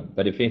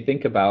 But if you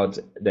think about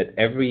that,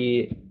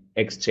 every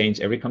exchange,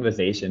 every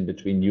conversation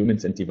between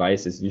humans and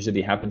devices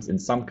usually happens in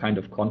some kind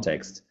of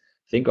context.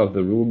 Think of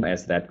the room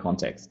as that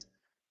context.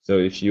 So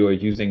if you are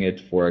using it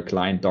for a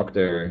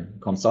client-doctor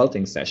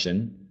consulting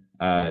session,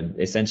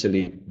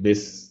 essentially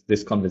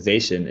this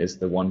conversation is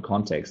the one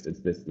context. It's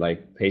this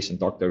like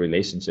patient-doctor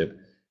relationship,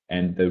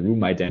 and the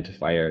room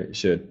identifier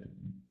should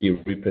be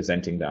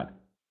representing that.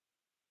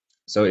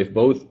 So if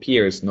both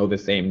peers know the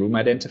same room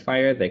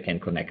identifier, they can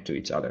connect to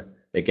each other.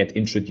 They get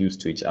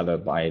introduced to each other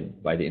by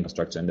the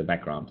infrastructure in the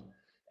background.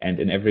 And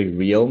in every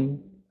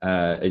realm,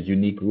 a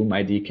unique room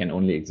ID can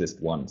only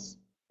exist once.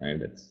 Right?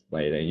 That's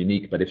why they're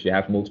unique. But if you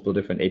have multiple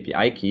different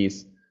API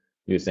keys,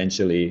 you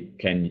essentially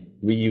can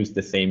reuse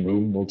the same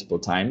room multiple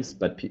times,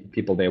 but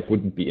people there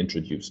wouldn't be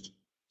introduced.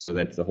 So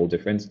that's the whole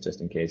difference,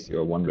 just in case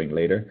you're wondering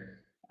later.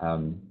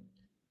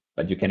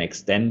 But you can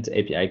extend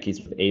API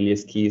keys with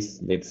alias keys.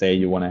 Let's say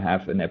you want to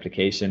have an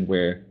application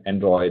where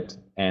Android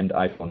and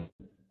iPhone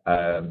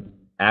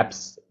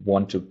apps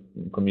want to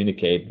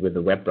communicate with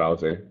the web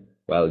browser.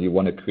 Well, you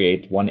want to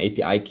create one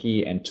API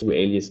key and two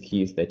alias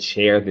keys that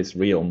share this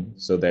realm,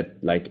 so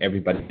that like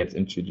everybody gets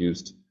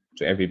introduced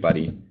to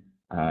everybody,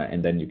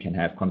 and then you can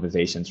have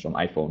conversations from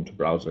iPhone to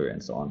browser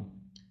and so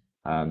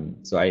on.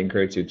 So I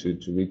encourage you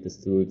to read this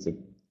through. It's a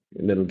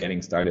little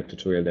getting started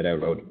tutorial that I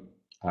wrote.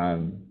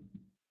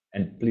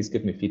 And please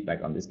give me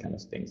feedback on these kind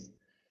of things.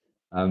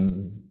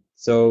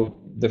 So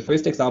the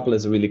first example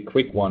is a really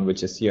quick one,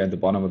 which is here at the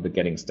bottom of the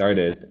getting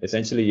started.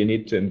 Essentially, you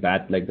need to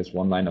embed like this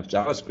one line of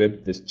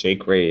JavaScript, this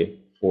jQuery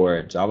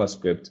for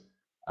JavaScript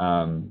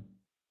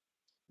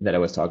that I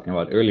was talking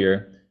about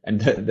earlier. And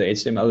the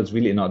HTML is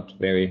really not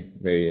very,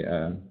 very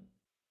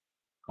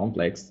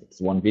complex.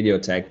 It's one video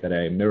tag that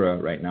I mirror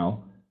right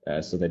now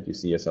so that you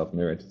see yourself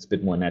mirrored. It's a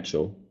bit more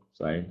natural.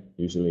 So I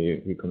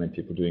usually recommend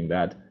people doing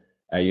that.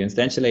 You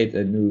instantiate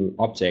a new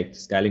object,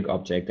 Skylink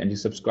object, and you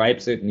subscribe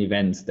certain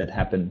events that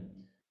happen.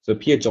 So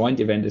peer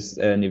joined event is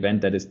an event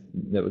that is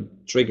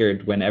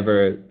triggered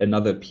whenever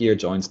another peer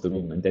joins the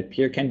room, and that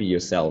peer can be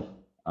yourself.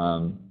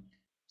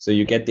 So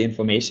you get the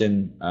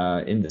information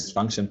in this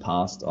function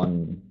passed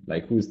on,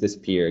 like, who is this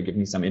peer? Give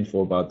me some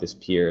info about this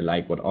peer,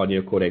 like what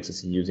audio codecs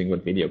is he using,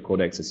 what video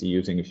codecs is he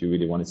using, if you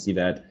really want to see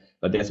that.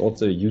 But there's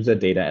also a user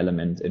data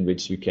element in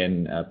which you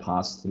can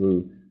pass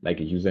through like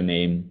a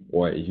username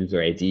or a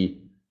user ID.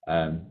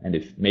 And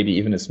if maybe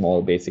even a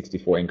small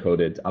base64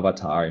 encoded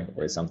avatar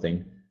or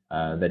something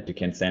that you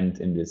can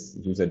send in this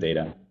user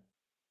data.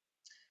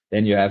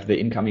 Then you have the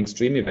incoming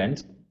stream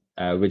event,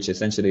 which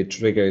essentially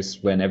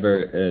triggers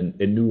whenever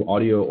a new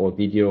audio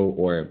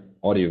or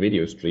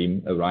audio-video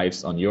stream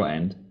arrives on your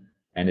end,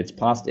 and it's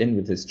passed in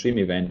with this stream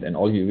event, and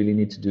all you really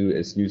need to do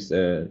is use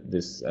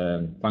this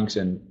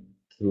function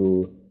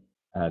through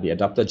the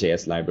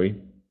adapter.js library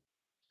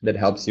that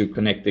helps you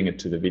connecting it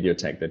to the video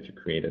tag that you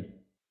created.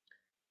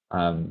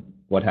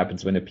 What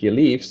happens when a peer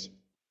leaves?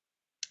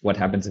 What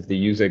happens if the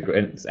user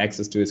grants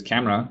access to his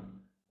camera?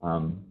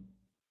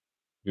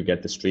 You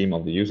get the stream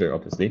of the user,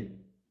 obviously.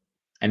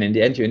 And in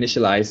the end, you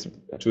initialize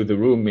to the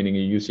room, meaning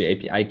you use your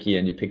API key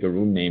and you pick a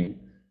room name,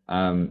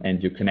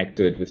 and you connect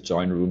to it with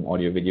join room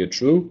audio video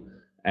true.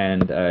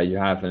 And you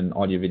have an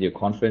audio video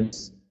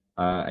conference.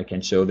 I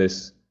can show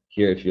this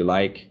here if you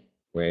like,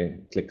 where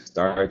you click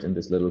start in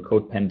this little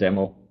CodePen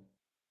demo.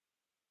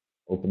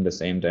 Open the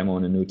same demo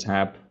in a new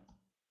tab.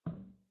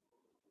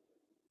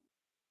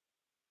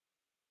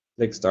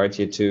 Click start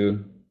here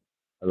to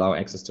allow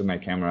access to my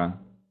camera.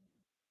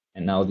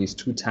 And now these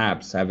two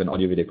tabs have an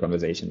audio video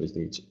conversation with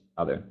each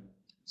other.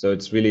 So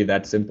it's really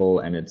that simple,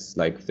 and it's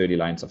like 30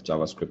 lines of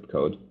JavaScript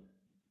code.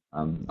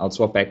 I'll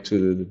swap back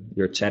to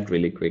your chat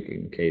really quick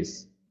in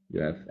case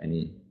you have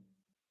any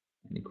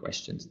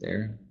questions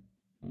there.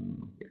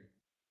 Here.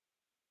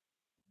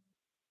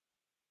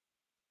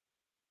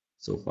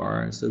 So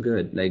far, so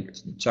good. Like,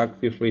 Chuck,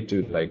 feel free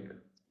to like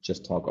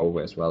just talk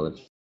over as well if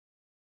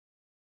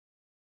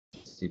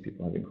you see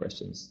people having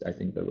questions. I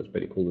think that was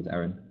pretty cool with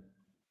Aaron.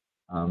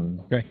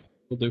 Okay,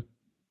 will do.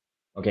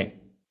 Okay.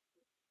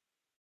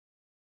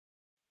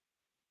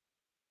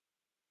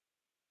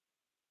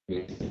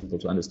 Simple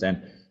to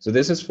understand. So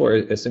this is for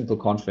a simple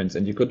conference,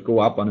 and you could go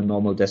up on a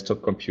normal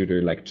desktop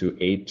computer like to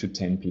 8 to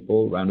 10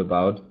 people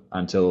roundabout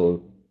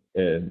until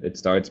it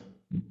starts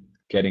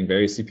getting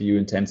very CPU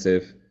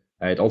intensive.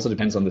 It also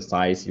depends on the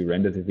size you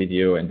render the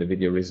video and the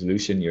video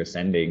resolution you're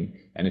sending,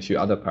 and a few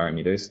other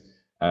parameters.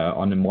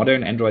 On a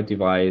modern Android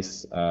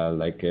device,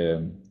 like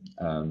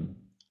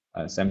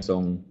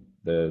Samsung,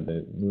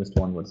 the newest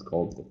one, what's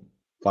called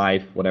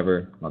 5,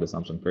 whatever, not a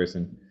Samsung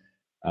person.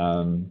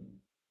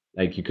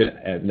 Like you could,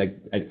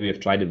 we have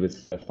tried it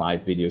with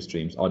 5 video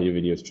streams, audio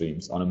video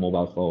streams on a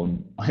mobile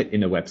phone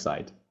in a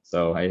website.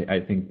 So I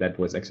think that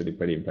was actually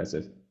pretty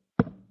impressive.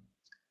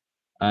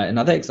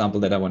 Another example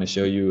that I want to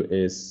show you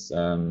is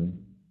a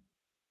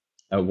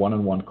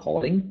one-on-one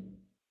calling,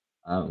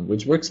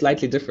 which works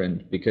slightly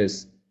different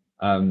because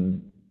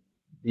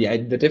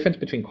the difference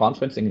between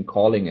conferencing and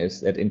calling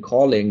is that in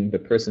calling, the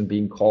person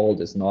being called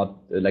is not,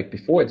 like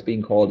before it's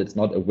being called, it's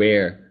not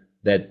aware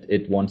that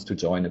it wants to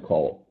join a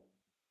call.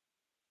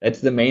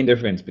 That's the main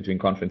difference between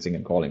conferencing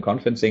and calling.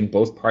 Conferencing,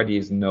 both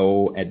parties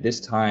know at this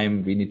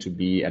time we need to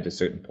be at a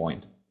certain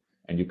point,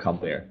 and you come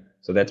there.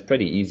 So that's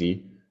pretty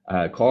easy.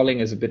 Calling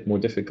is a bit more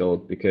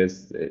difficult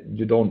because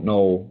you don't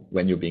know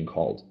when you're being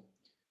called.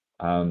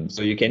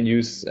 So you can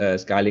use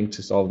Skylink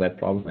to solve that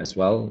problem as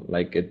well.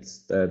 Like it's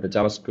the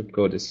JavaScript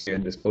code is here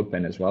in this code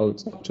pen as well.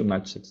 It's not too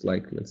much. It's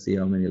like, let's see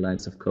how many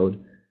lines of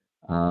code.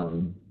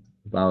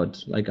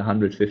 About like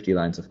 150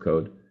 lines of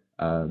code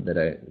that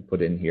I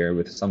put in here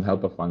with some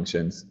helper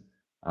functions.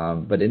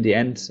 But in the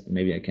end,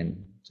 maybe I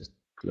can just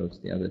close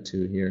the other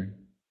two here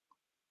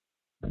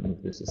and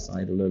move this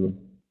aside a little.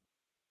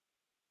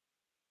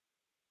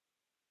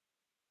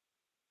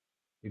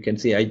 You can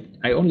see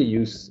I only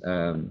use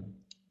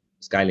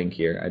Skylink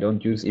here. I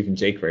don't use even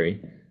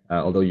jQuery,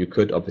 although you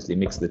could obviously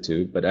mix the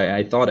two. But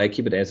I thought I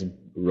keep it as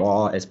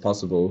raw as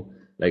possible.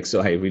 Like,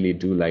 so I really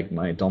do like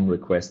my DOM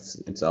requests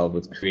itself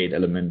with create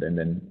element and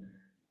then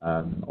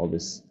all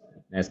this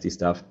nasty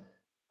stuff.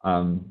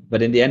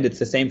 But in the end, it's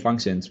the same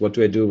functions. What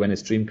do I do when a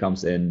stream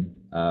comes in?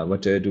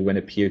 What do I do when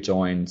a peer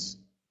joins?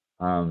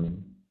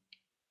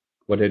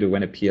 What do I do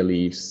when a peer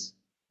leaves?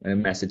 When a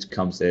message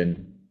comes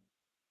in?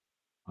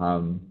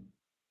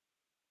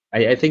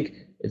 I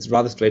think it's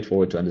rather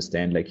straightforward to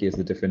understand. Like, here's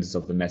the differences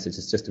of the message.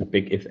 It's just a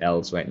big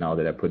if-else right now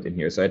that I put in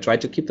here. So I tried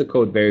to keep the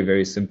code very,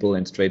 very simple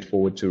and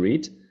straightforward to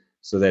read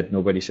so that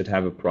nobody should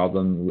have a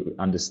problem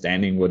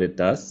understanding what it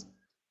does.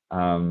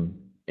 In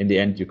the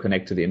end, you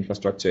connect to the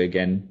infrastructure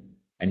again.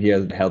 And here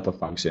are the helper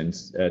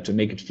functions to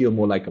make it feel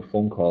more like a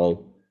phone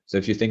call. So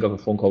if you think of a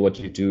phone call, what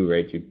do you do,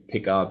 right? You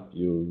pick up,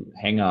 you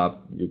hang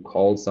up, you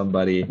call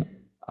somebody.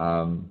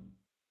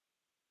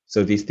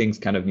 So these things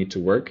kind of need to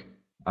work.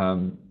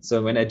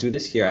 So when I do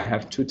this here, I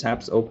have 2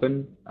 tabs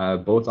open,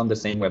 both on the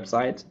same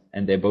website,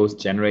 and they both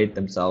generate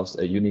themselves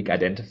a unique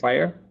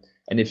identifier.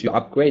 And if you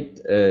upgrade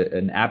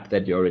an app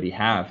that you already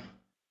have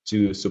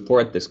to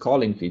support this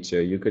calling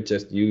feature, you could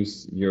just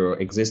use your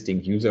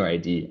existing user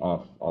ID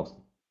of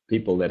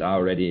people that are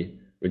already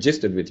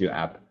registered with your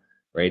app,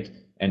 right?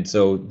 And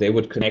so they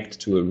would connect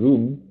to a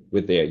room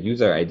with their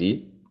user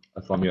ID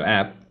from your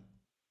app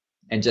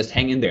and just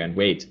hang in there and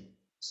wait.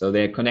 So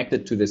they're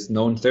connected to this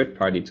known third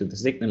party, to the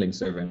signaling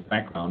server in the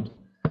background.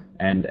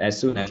 And as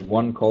soon as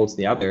one calls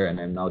the other, and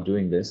I'm now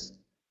doing this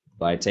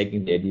by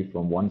taking the ID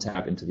from one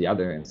tab into the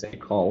other and say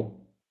call,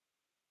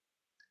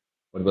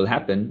 what will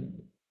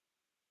happen,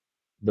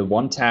 the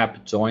one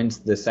tab joins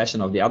the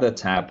session of the other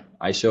tab.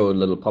 I show a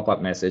little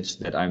pop-up message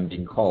that I'm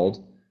being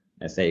called.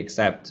 I say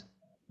accept.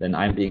 Then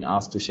I'm being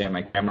asked to share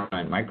my camera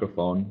and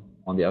microphone.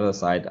 On the other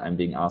side, I'm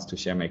being asked to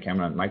share my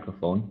camera and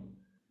microphone.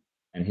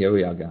 And here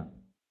we are.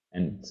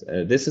 And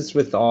this is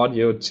with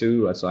audio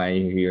too, so I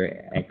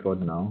hear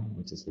echoed now,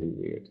 which is really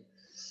weird.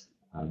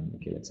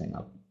 Okay, let's hang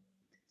up.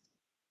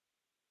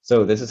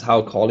 So this is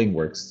how calling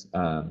works.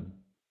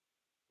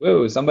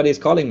 Whoa, somebody's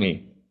calling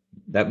me.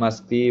 That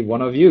must be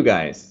one of you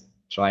guys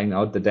trying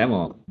out the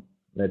demo.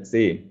 Let's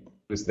see,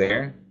 who's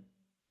there?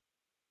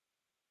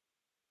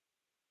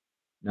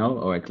 No?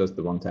 Oh, I closed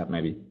the wrong tab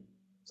maybe.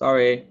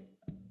 Sorry.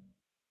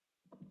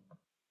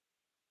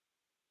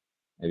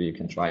 Maybe you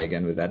can try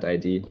again with that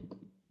ID.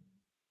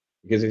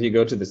 Because if you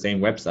go to the same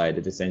website,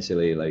 it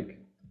essentially like,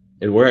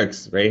 it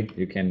works, right?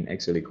 You can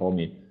actually call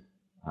me.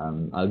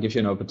 I'll give you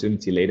an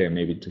opportunity later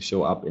maybe to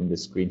show up in the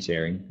screen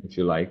sharing, if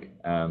you like,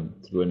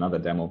 through another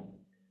demo.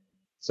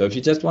 So if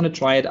you just want to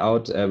try it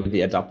out with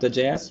the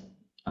adapter.js,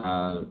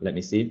 let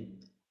me see.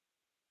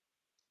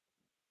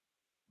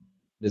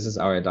 This is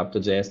our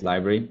adapter.js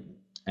library.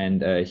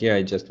 And here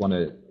I just want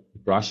to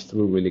brush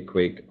through really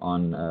quick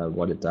on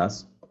what it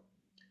does.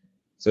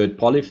 So it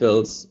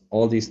polyfills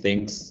all these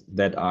things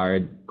that are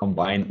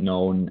combined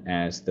known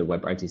as the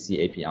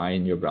WebRTC API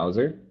in your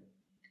browser.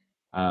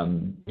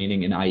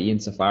 Meaning in IE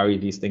and Safari,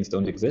 these things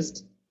don't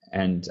exist.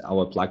 And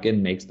our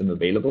plugin makes them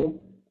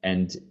available.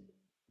 And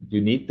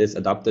you need this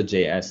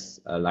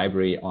adapter.js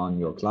library on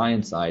your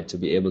client side to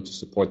be able to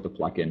support the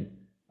plugin.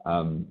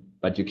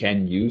 But you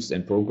can use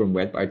and program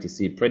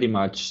WebRTC pretty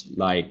much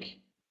like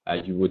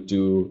you would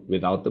do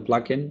without the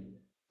plugin.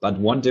 But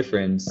one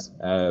difference,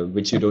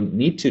 which you don't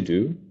need to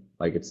do,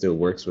 like it still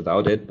works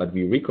without it, but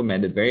we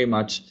recommend it very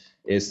much,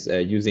 is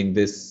using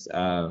this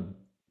on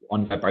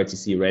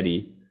WebRTC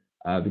ready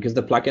because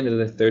the plugin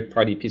is a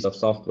third-party piece of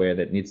software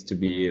that needs to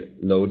be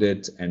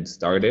loaded and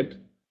started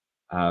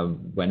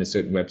when a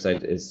certain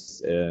website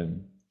is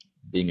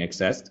being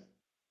accessed.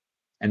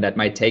 And that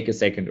might take a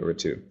second or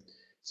two.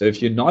 So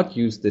if you not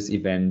use this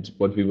event,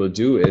 what we will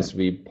do is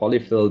we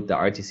polyfill the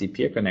RTC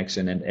peer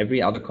connection and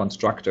every other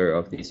constructor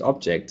of these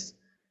objects.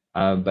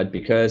 But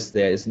because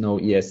there is no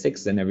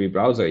ES6 in every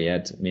browser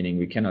yet, meaning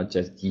we cannot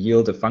just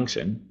yield a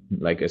function,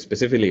 like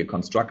specifically a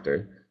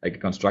constructor, like a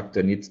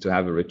constructor needs to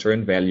have a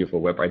return value for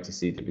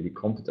WebRTC to be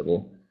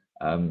compatible.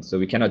 So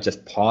we cannot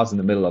just pause in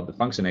the middle of the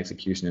function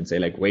execution and say,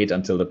 like, wait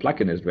until the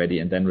plugin is ready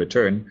and then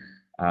return.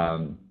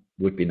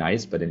 Would be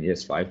nice, but in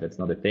ES5, that's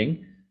not a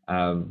thing.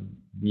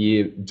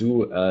 We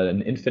do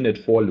an infinite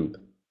for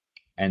loop,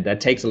 and that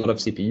takes a lot of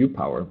CPU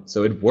power.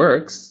 So it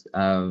works,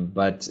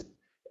 but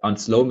on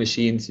slow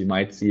machines, you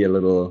might see a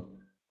little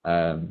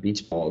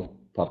beach ball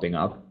popping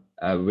up,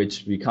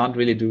 which we can't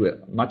really do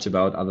much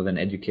about other than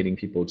educating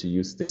people to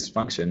use this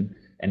function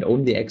and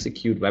only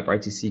execute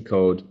WebRTC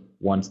code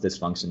once this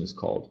function is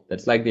called.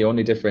 That's like the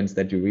only difference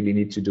that you really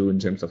need to do in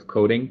terms of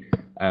coding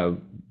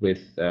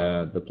with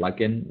the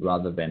plugin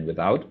rather than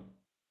without,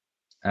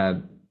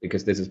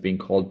 because this is being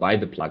called by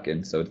the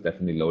plugin, so it's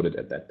definitely loaded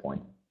at that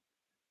point.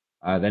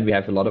 Then we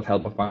have a lot of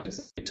helper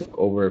functions we took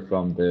over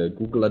from the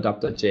Google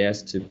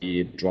adapter.js to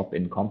be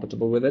drop-in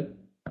compatible with it.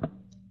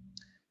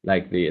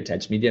 Like the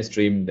attached media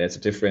stream, there's a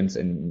difference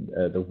in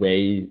the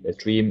way a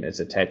stream is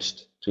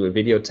attached to a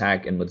video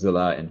tag in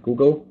Mozilla and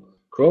Google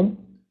Chrome.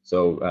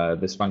 So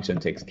this function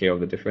takes care of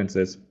the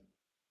differences.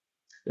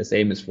 The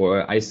same is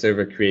for ICE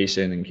server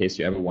creation, in case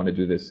you ever want to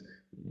do this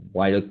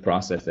wild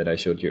process that I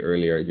showed you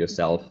earlier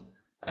yourself.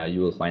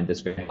 You will find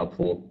this very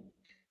helpful.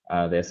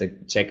 There's a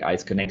check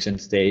ICE connection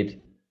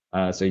state.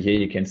 So here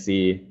you can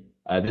see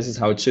this is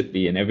how it should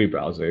be in every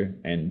browser,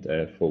 and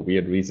for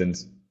weird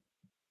reasons,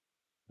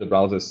 the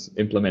browsers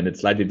implement it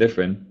slightly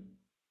different.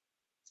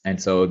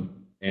 And so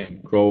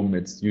in Chrome,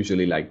 it's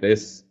usually like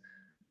this.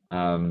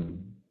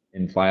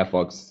 In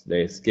Firefox,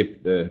 they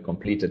skip the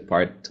completed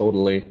part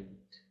totally.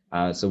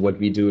 So what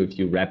we do, if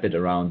you wrap it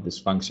around this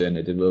function,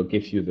 it will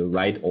give you the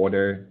right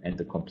order and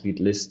the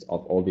complete list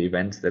of all the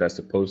events that are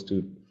supposed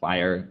to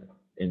fire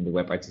in the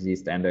WebRTC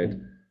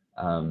standard,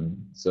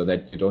 so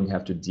that you don't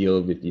have to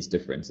deal with these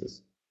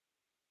differences.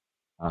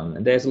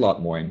 And there's a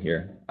lot more in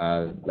here.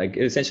 Like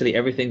essentially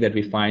everything that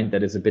we find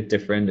that is a bit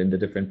different in the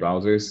different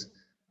browsers,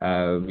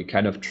 we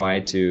kind of try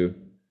to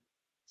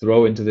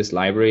throw into this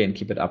library and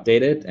keep it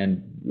updated,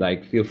 and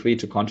like feel free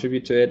to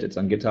contribute to it. It's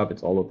on GitHub,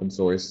 it's all open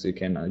source. So you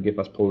can give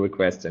us pull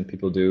requests, and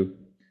people do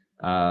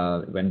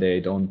when they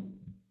don't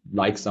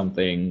like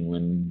something,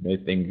 when they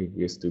think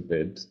we're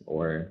stupid,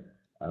 or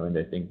when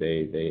they think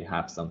they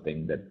have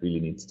something that really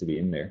needs to be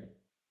in there.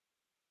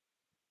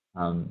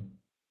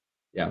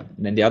 Yeah,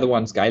 and then the other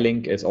one,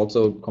 Skylink, is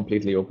also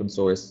completely open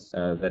source.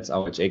 That's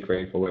our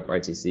jQuery for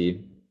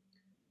WebRTC.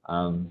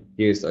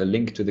 Here's a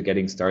link to the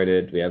getting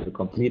started. We have a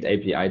complete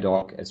API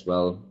doc as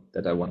well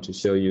that I want to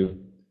show you,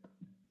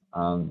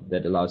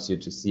 that allows you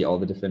to see all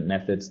the different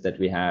methods that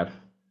we have,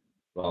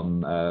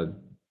 from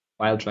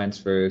file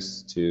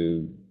transfers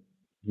to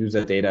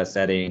user data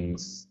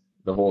settings,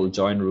 the whole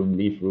join room,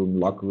 leave room,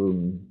 lock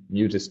room,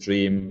 mute a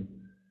stream,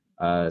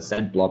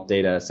 send blob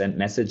data, send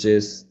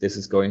messages. This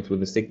is going through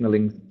the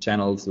signaling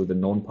channel through the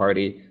known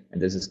party,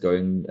 and this is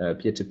going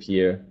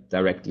peer-to-peer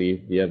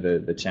directly via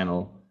the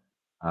channel.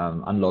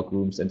 Unlock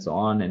rooms and so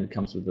on, and it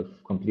comes with a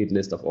complete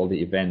list of all the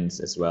events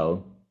as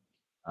well,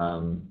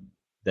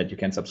 that you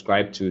can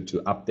subscribe to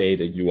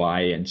update a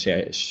UI and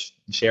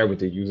share with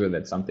the user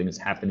that something is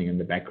happening in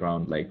the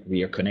background, like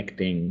we are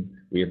connecting,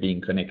 we are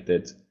being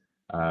connected,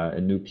 a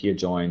new peer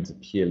joins, a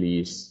peer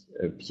leaves,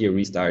 a peer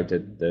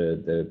restarted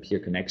the peer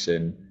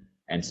connection,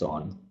 and so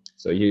on.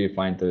 So here you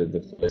find the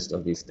list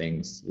of these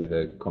things with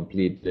a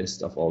complete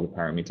list of all the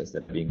parameters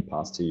that are being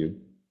passed to you.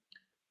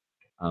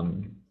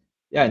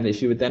 Yeah, and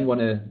if you would then want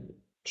to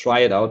try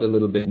it out a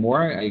little bit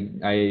more, I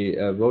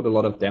wrote a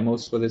lot of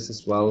demos for this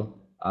as well.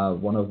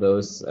 One of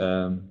those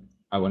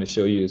I want to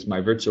show you is my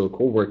virtual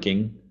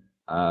co-working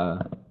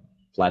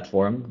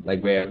platform,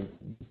 like where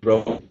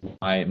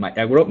I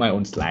wrote my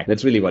own Slack.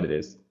 That's really what it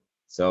is.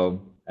 So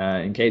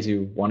in case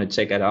you want to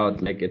check it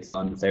out, like it's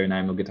on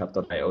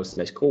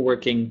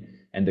serinimo.github.io/coworking,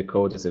 and the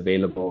code is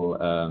available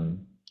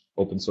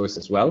open source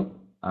as well.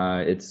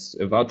 It's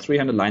about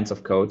 300 lines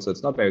of code, so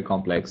it's not very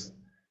complex.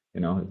 You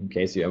know, in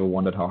case you ever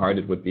wondered how hard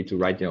it would be to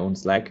write your own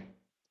Slack.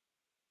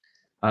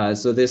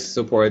 So this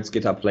supports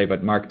GitHub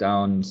Flavored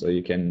Markdown, so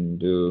you can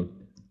do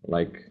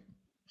like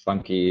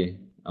funky,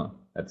 oh,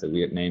 that's a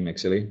weird name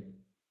actually.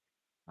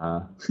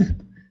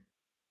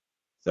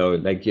 So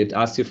like it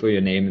asks you for your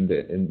name in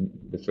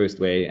the first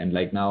way, and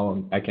like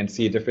now I can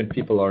see different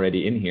people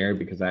already in here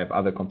because I have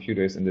other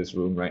computers in this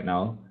room right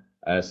now.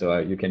 So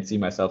you can see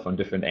myself on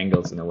different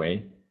angles in a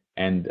way.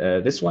 And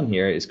this one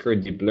here is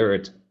currently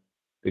blurred,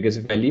 because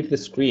if I leave the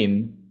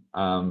screen,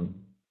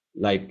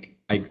 like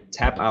I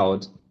tap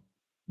out,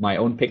 my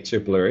own picture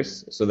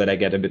blurs so that I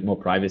get a bit more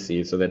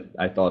privacy. So that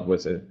I thought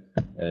was an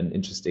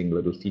interesting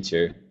little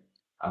feature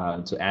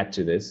to add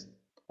to this.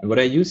 And what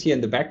I use here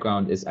in the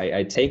background is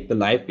I take the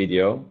live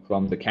video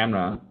from the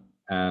camera,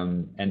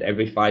 and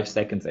every 5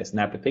 seconds I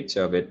snap a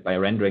picture of it by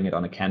rendering it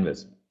on a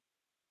canvas.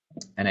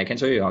 And I can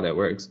show you how that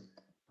works.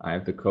 I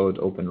have the code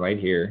open right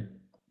here.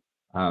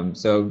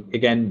 So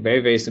again,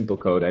 very, very simple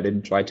code. I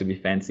didn't try to be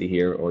fancy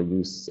here or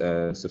use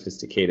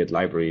sophisticated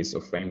libraries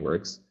or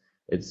frameworks.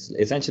 It's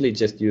essentially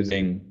just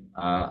using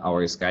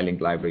our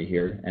Skylink library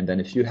here, and then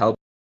a few help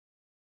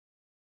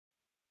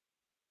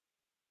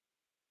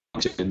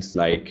functions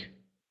like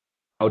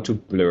how to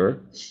blur,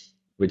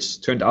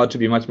 which turned out to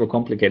be much more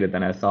complicated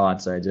than I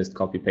thought. So I just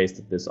copy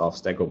pasted this off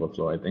Stack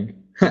Overflow, I think.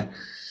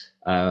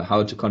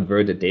 How to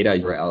convert a data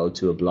URL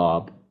to a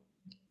blob,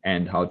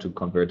 and how to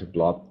convert a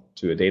blob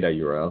to a data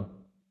URL,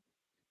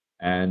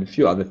 and a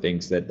few other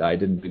things that I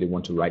didn't really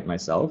want to write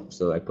myself.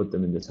 So I put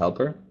them in this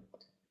helper.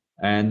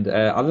 And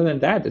other than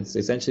that, it's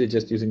essentially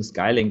just using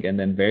Skylink and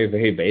then very,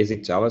 very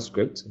basic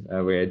JavaScript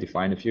where I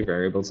define a few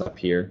variables up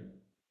here.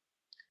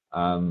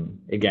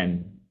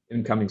 Again,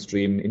 incoming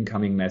stream,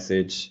 incoming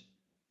message,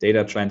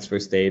 data transfer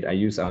state. I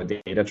use our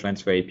data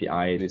transfer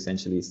API to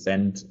essentially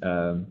send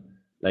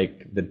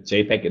like the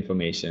JPEG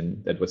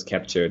information that was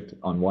captured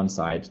on one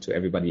side to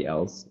everybody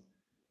else.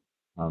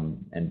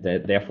 And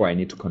therefore, I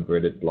need to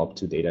convert it blob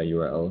to data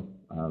URL.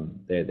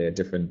 There are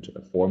different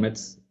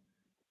formats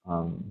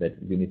that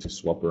you need to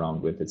swap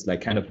around with. It's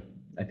like kind of,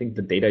 I think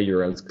the data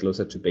URL is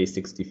closer to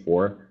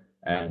base64,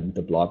 and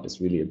the blob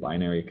is really a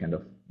binary kind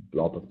of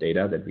blob of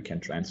data that we can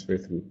transfer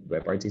through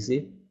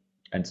WebRTC.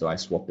 And so I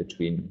swap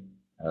between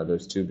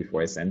those two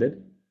before I send it.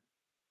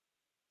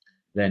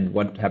 Then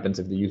what happens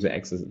if the user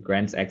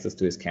grants access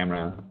to his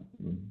camera?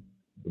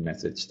 The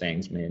message,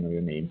 thanks, may I know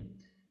your name?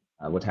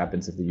 What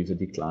happens if the user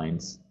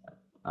declines?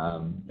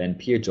 Then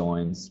peer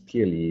joins,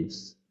 peer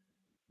leaves,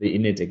 the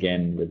init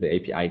again with the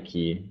API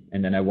key.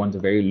 And then I want a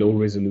very low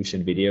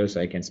resolution video,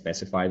 so I can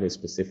specify this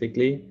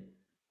specifically.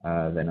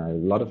 Then a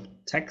lot of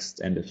text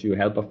and a few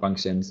helper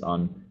functions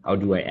on how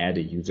do I add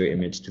a user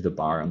image to the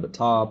bar on the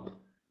top?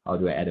 How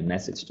do I add a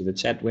message to the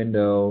chat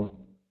window?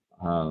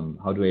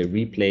 How do I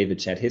replay the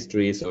chat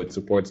history so it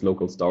supports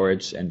local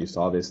storage? And you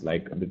saw this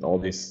like with all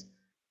these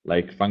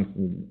like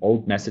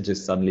old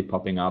messages suddenly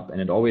popping up, and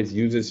it always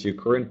uses your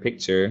current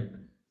picture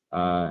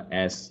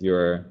as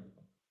your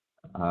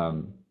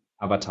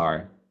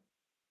avatar.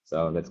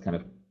 So that's kind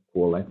of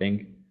cool, I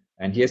think.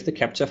 And here's the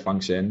capture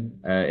function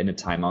in a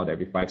timeout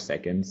every 5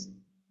 seconds,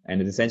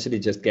 and it essentially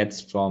just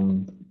gets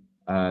from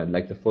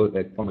like the full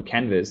from a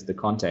canvas the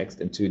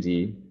context in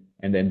 2D,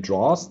 and then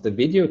draws the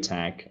video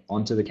tag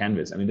onto the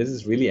canvas. I mean, this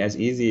is really as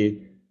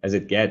easy as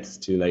it gets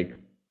to like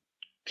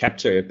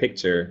capture a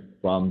picture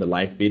from the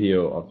live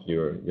video of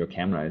your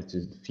camera. It's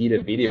to feed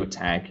a video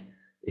tag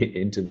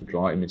into the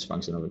draw image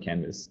function of the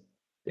canvas.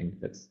 I think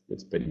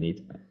that's pretty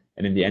neat.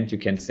 And in the end, you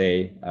can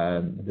say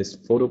this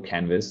photo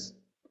canvas,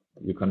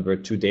 you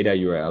convert to data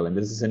URL, and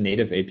this is a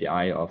native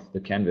API of the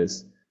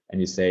canvas.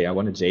 And you say, I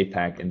want a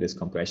JPEG in this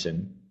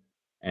compression.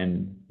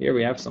 And here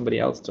we have somebody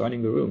else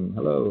joining the room.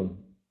 Hello.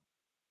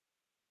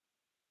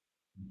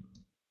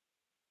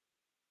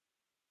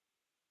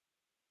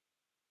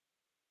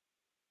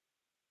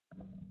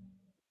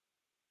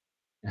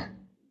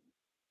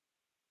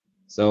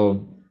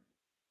 So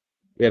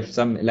we have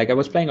some, like I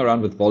was playing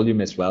around with volume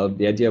as well.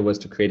 The idea was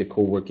to create a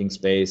co-working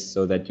space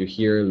so that you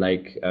hear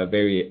like a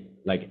very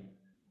like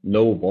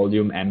low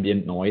volume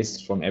ambient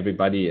noise from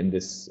everybody in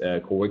this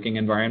co-working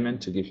environment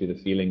to give you the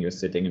feeling you're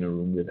sitting in a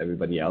room with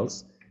everybody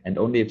else. And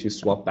only if you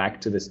swap back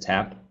to this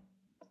tab,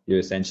 you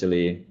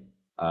essentially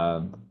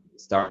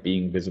start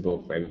being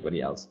visible for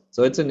everybody else.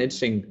 So it's an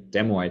interesting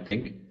demo, I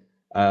think.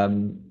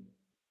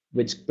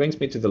 Which brings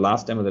me to the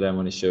last demo that I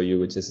want to show you,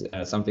 which is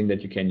something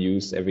that you can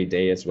use every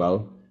day as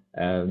well.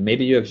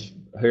 Maybe you have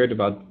heard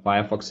about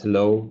Firefox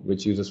Hello,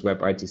 which uses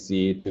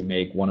WebRTC to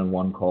make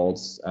one-on-one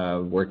calls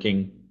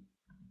working.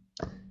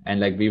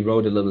 And like we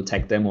wrote a little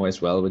tech demo as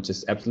well, which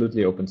is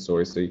absolutely open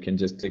source. So you can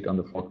just click on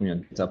the fork me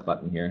on GitHub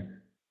button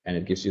here, and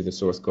it gives you the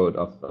source code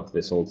of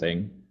this whole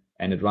thing.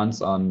 And it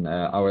runs on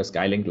our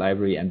Skylink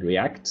library and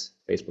React,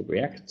 Facebook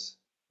React.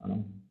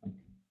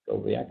 Go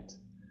React.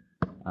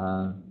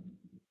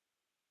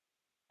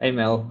 Hey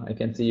Mel, I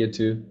can see you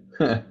too.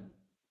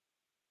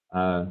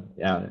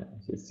 Yeah,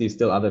 you see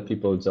still other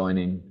people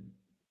joining.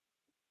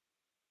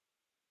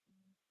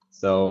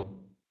 So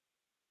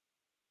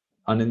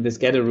in this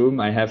Get a Room,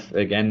 I have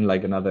again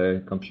like another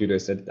computer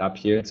set up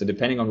here. So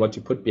depending on what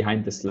you put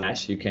behind the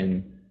slash, you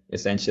can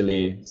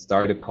essentially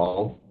start a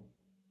call.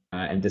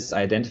 And this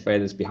identifier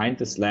that's behind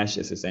the slash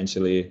is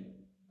essentially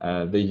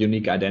the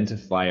unique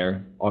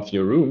identifier of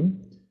your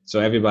room. So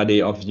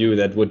everybody of you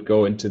that would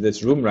go into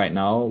this room right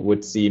now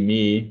would see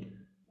me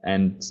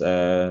and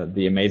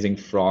the amazing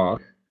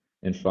frog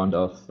in front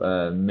of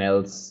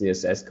Mel's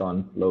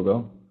CSSConf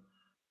logo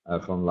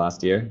from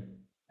last year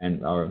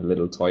and our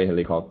little toy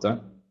helicopter.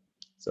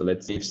 So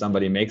let's see if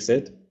somebody makes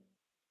it.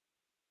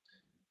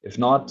 If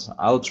not,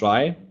 I'll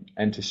try.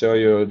 And to show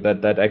you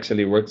that that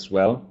actually works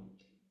well,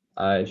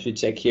 if you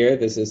check here,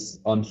 this is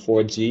on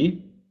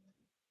 4G.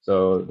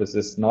 So this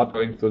is not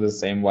going through the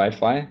same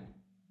Wi-Fi.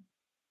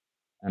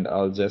 And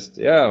I'll just,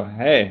 yeah,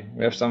 hey,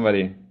 we have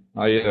somebody.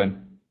 How are you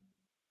doing?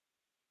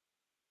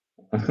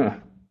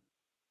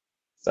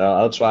 So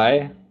I'll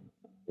try,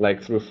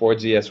 like through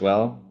 4G as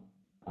well.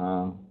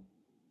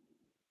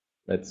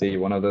 Let's see,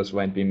 one of those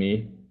might be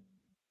me.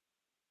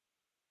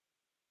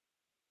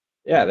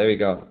 Yeah, there we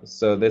go.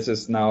 So this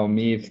is now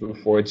me through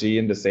 4G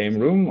in the same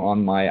room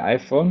on my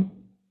iPhone.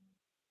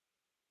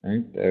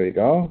 Right, there we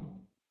go.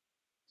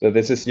 So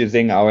this is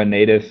using our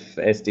native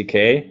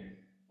SDK.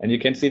 And you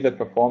can see the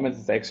performance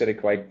is actually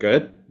quite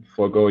good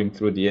for going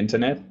through the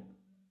internet.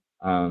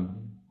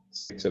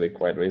 It's actually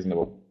quite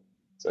reasonable.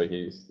 So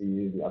you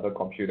see the other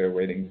computer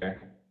waiting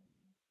there,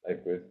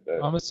 like with the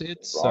Thomas,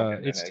 it's rock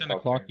and the 10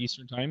 o'clock helicopter.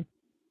 Eastern time,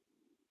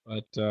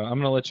 but I'm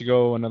gonna let you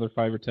go another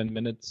 5 or 10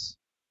 minutes.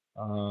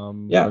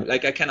 Yeah,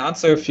 like I can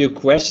answer a few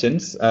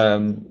questions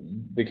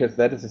because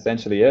that is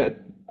essentially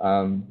it.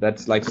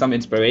 That's like some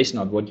inspiration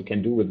of what you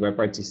can do with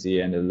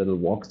WebRTC and a little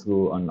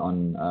walkthrough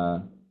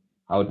on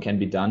how it can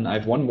be done. I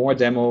have one more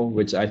demo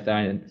which I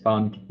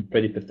found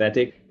pretty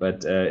pathetic,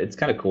 but it's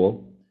kind of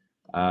cool.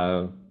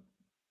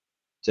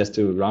 Just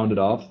to round it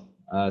off,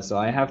 so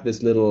I have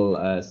this little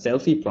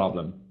selfie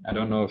problem. I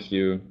don't know if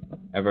you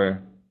ever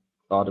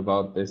thought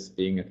about this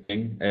being a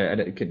thing.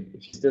 If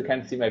you still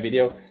can't see my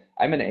video,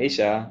 I'm in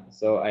Asia,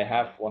 so I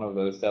have one of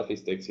those selfie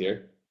sticks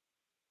here.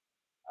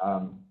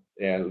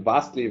 They're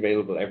vastly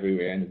available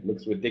everywhere, and it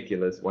looks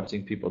ridiculous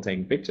watching people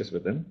taking pictures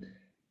with them.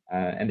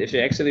 And if you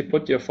actually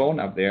put your phone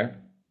up there,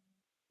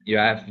 you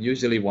have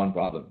usually one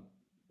problem,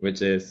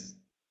 which is,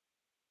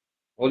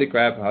 holy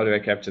crap, how do I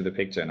capture the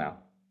picture now?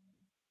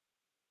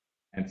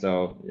 And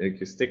so if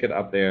you stick it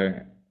up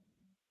there,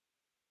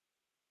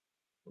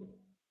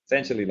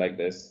 essentially like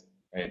this,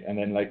 right? And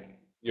then like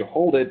you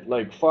hold it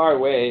like far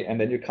away, and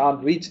then you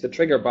can't reach the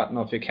trigger button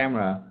of your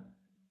camera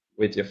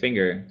with your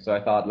finger. So I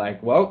thought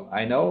like, well,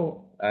 I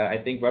know, I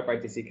think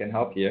WebRTC can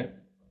help here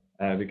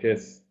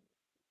because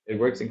it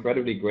works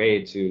incredibly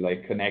great to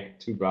like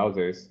connect two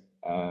browsers.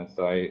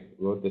 So I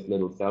wrote this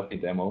little selfie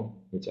demo,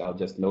 which I'll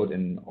just load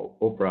in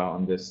Opera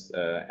on this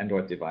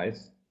Android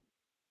device.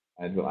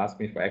 It will ask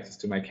me for access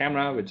to my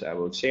camera, which I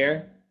will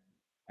share.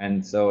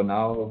 And so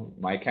now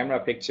my camera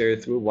picture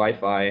through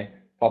Wi-Fi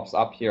pops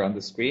up here on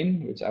the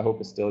screen, which I hope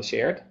is still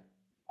shared.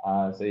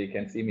 So you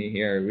can see me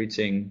here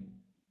reaching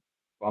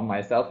from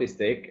my selfie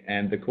stick.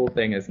 And the cool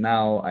thing is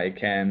now I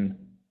can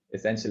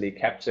essentially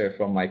capture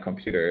from my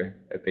computer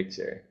a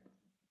picture.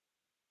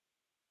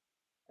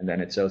 And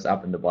then it shows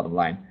up in the bottom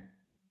line.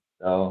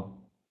 So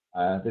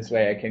this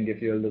way I can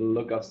give you a little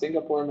look of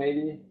Singapore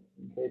maybe,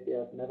 in case you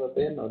have never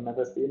been or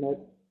never seen it.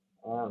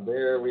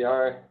 There we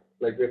are,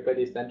 like we're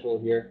pretty central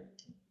here.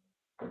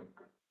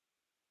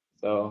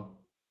 So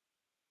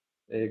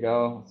there you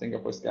go,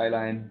 Singapore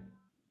skyline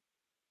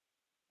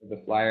with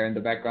the flyer in the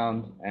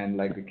background, and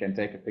like we can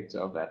take a picture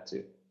of that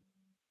too.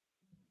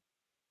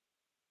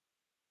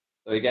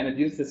 So again, it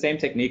uses the same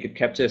technique. It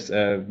captures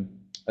a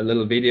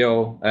little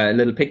video, a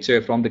little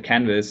picture from the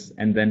canvas,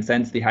 and then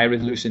sends the high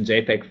resolution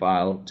JPEG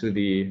file to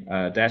the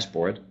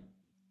dashboard.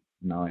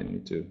 Now I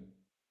need to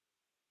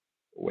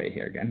go away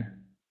here again.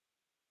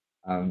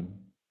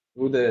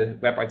 Through the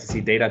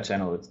WebRTC data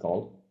channel, it's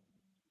called.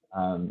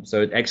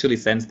 So it actually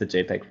sends the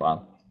JPEG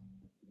file.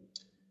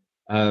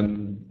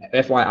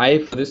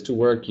 FYI, for this to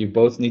work, you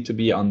both need to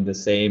be on the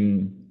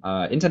same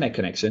internet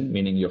connection,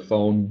 meaning your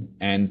phone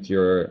and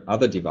your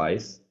other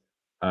device.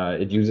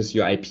 It uses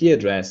your IP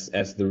address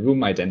as the room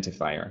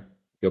identifier,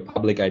 your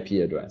public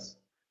IP address,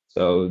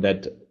 so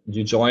that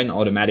you join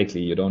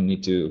automatically. You don't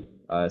need to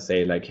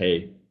say like,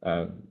 hey,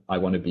 I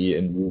want to be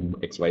in room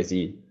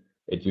XYZ.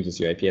 It uses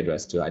your IP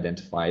address to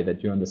identify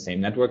that you're on the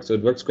same network. So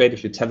it works great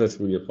if you tether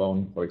through your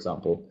phone, for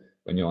example,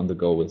 when you're on the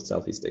go with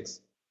selfie sticks.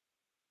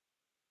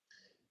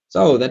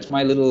 So that's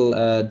my little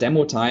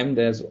demo time.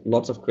 There's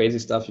lots of crazy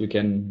stuff you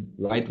can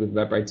write with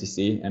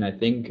WebRTC, and I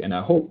think and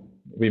I hope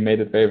we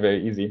made it very,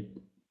 very easy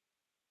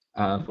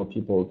for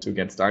people to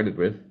get started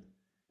with.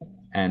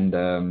 And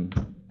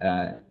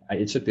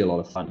it should be a lot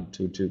of fun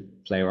to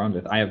play around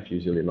with. I have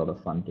usually a lot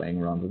of fun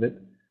playing around with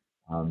it.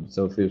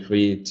 So feel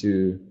free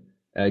to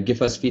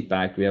give us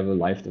feedback. We have a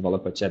live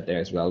developer chat there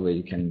as well, where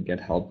you can get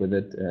help with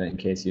it in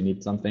case you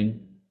need something.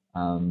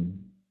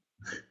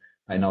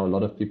 I know a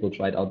lot of people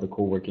tried out the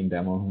co-working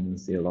demo, and you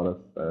see a lot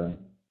of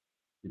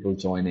people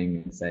joining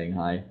and saying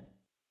hi.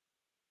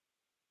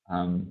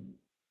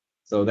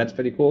 So that's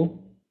pretty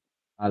cool.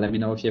 Let me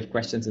know if you have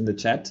questions in the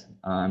chat.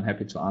 I'm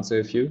happy to answer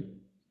a few.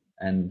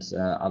 And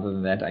other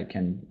than that, I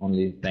can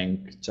only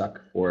thank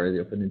Chuck for the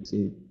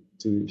opportunity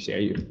to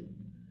share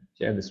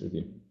this with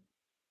you.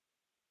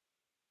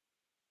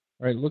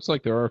 All right, it looks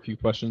like there are a few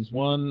questions.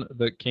 One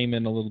that came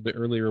in a little bit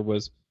earlier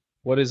was,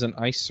 what is an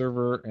ICE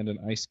server and an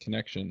ICE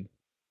connection?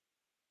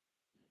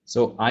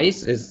 So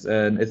ICE is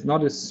it's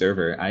not a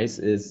server. ICE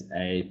is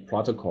a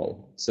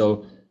protocol.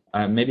 So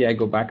maybe I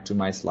go back to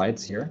my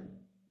slides here.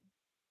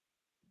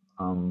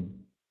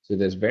 So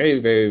there's very,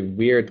 very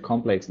weird,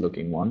 complex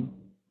looking one.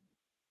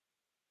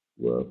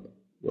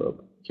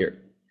 Here.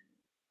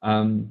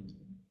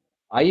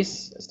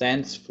 ICE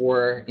stands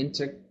for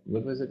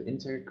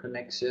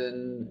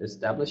interconnection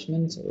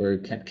establishment or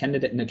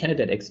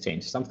candidate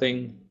exchange,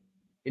 something,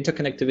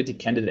 interconnectivity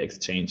candidate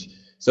exchange.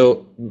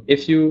 So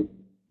if you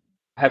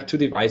have two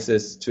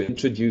devices to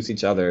introduce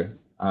each other,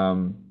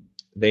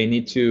 they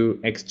need to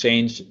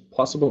exchange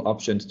possible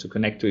options to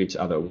connect to each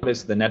other. What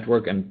is the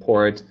network and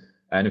port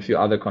and a few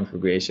other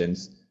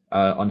configurations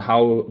on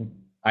how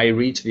I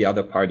reach the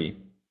other party.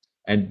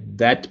 And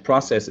that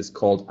process is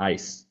called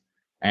ICE.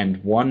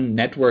 And one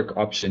network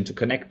option to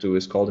connect to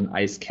is called an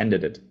ICE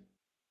candidate.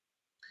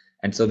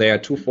 And so there are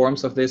two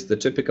forms of this. The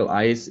typical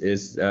ICE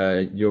is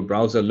your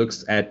browser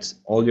looks at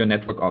all your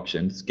network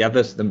options,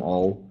 gathers them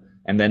all,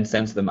 and then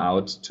sends them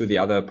out to the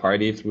other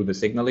party through the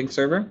signaling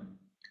server,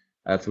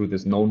 through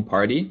this known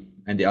party.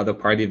 And the other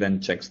party then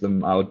checks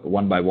them out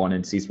one by one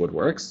and sees what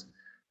works.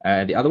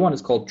 The other one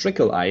is called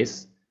trickle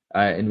ICE,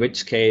 in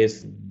which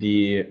case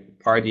the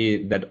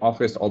party that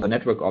offers all the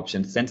network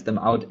options sends them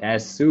out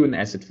as soon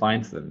as it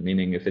finds them.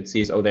 Meaning if it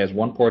sees, oh, there's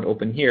one port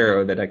open here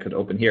or that I could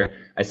open here,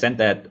 I send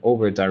that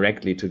over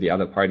directly to the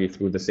other party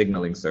through the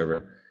signaling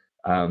server,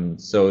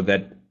 so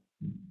that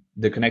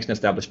the connection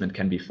establishment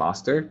can be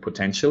faster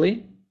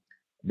potentially.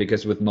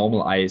 Because with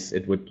normal ICE,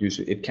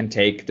 it can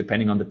take,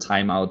 depending on the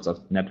timeouts of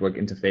network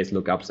interface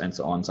lookups and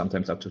so on,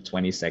 sometimes up to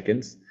 20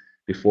 seconds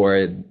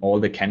before all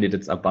the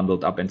candidates are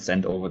bundled up and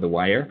sent over the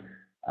wire.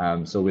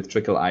 So with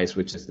trickle ICE,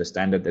 which is the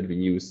standard that we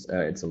use,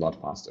 it's a lot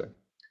faster.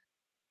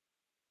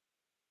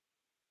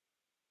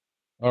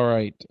 All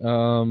right.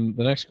 The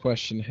next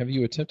question: have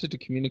you attempted to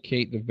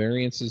communicate the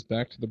variances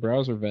back to the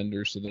browser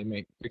vendors so they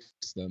might fix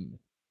them?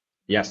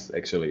 Yes,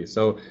 actually.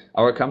 So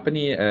our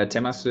company,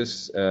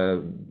 Temasys,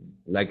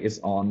 is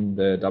on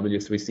the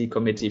W3C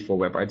committee for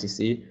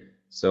WebRTC.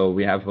 So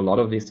we have a lot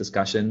of these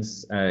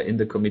discussions in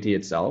the committee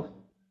itself.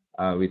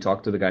 We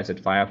talk to the guys at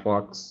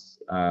Firefox.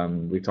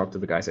 We talk to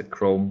the guys at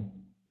Chrome.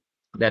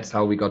 That's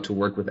how we got to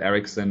work with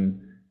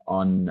Ericsson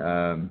on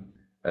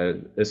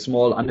a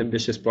small,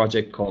 unambitious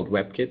project called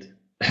WebKit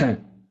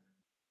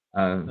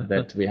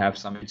that we have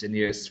some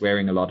engineers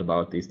swearing a lot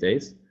about these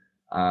days.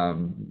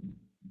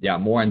 Yeah,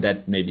 more on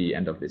that maybe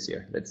end of this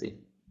year. Let's see.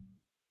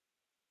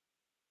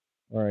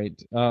 All right.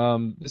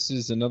 This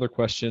is another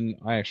question.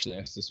 I actually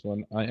asked this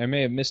one. I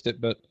may have missed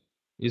it, but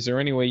is there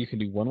any way you can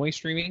do one-way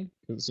streaming?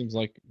 Because it seems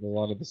like a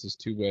lot of this is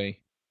two-way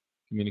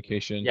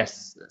communication.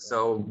 Yes.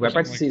 So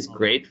WebRTC is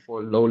great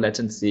for low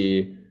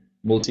latency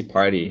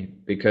multi-party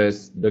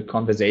because the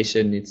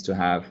conversation needs to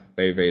have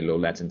very, very low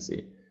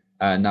latency.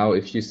 Now,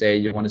 if you say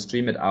you want to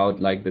stream it out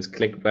like this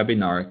click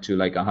webinar to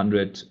like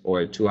 100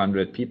 or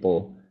 200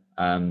 people,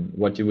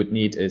 what you would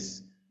need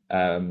is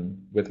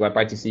with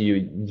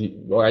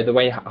WebRTC, or the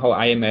way how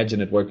I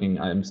imagine it working,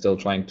 I'm still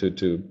trying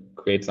to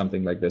create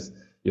something like this.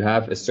 You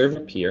have a server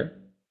peer,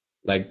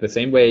 like the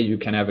same way you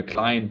can have a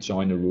client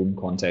join a room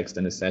context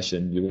in a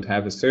session, you would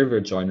have a server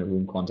join a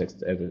room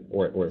context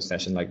or a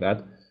session like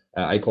that.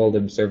 I call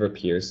them server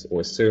peers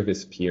or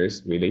service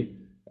peers, really,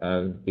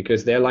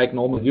 because they're like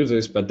normal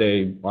users, but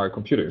they are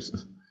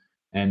computers.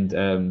 And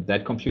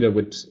that computer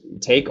would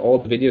take all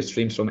the video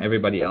streams from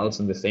everybody else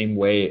in the same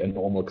way a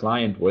normal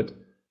client would,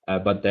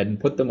 but then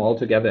put them all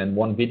together in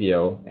one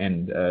video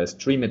and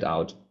stream it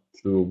out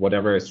through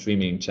whatever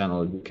streaming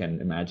channel you can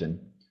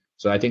imagine.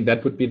 So I think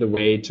that would be the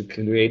way to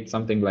create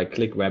something like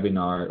Click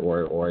Webinar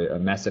or a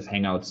massive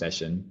Hangout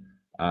session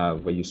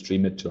where you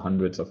stream it to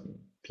hundreds of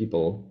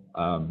people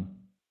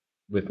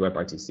with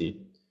WebRTC.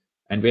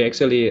 And we're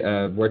actually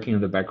working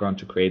in the background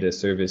to create a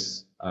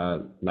service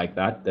like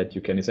that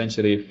you can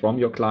essentially from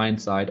your client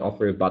side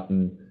offer a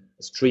button,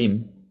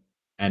 stream,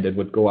 and it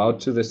would go out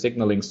to the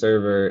signaling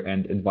server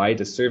and invite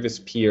a service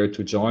peer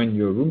to join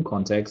your room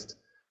context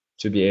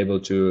to be able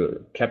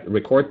to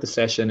record the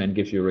session and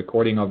give you a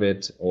recording of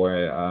it,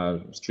 or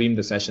stream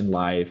the session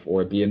live,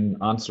 or be an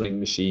answering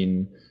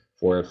machine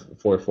for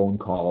a phone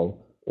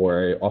call,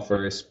 or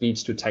offer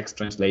speech to text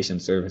translation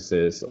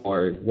services,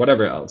 or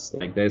whatever else.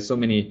 Like there's so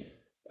many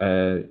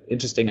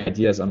interesting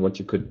ideas on what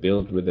you could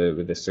build with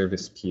a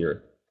service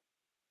peer.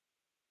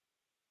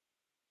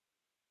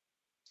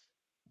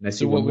 And I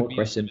see one more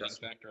question. What would be the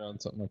factor on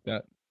something like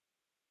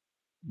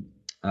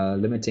that?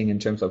 Limiting in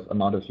terms of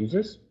amount of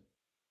users?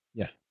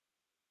 Yeah.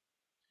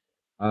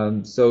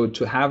 So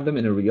to have them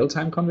in a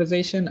real-time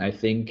conversation, I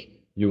think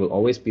you will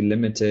always be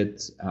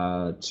limited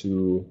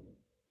to,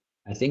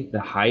 I think the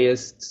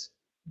highest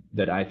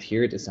that I've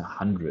heard is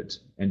 100.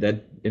 And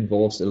that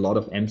involves a lot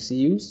of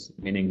MCUs,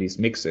 meaning these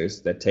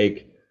mixers that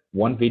take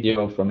one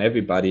video from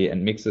everybody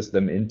and mixes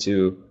them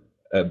into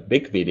a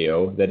big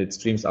video that it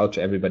streams out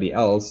to everybody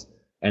else.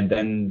 And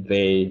then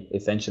they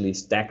essentially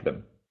stack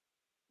them,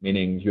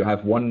 meaning you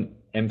have one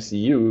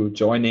MCU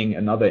joining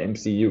another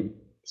MCU,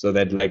 so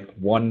that like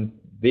one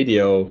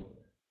video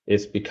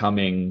is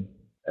becoming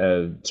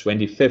a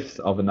 25th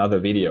of another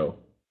video,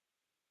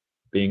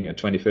 being a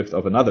 25th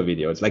of another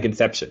video. It's like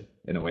Inception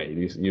in a way.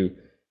 You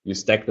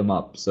stack them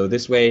up. So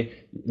this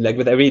way, like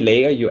with every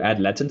layer, you add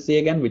latency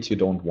again, which you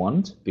don't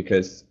want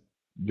because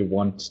you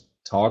want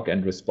talk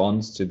and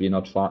response to be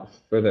not far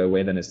further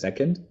away than a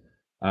second.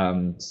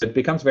 So it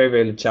becomes very,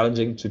 very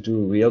challenging to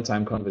do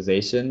real-time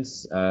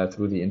conversations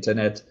through the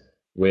internet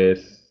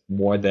with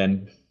more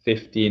than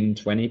 15,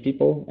 20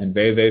 people, and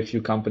very, very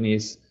few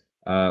companies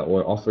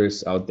or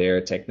offers out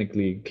there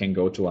technically can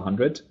go to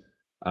 100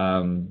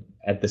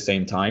 at the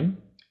same time.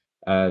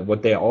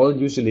 What they all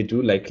usually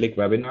do, like Click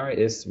Webinar,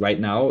 is right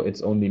now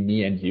it's only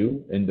me and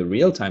you in the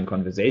real-time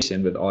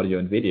conversation with audio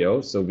and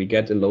video. So we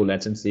get a low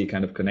latency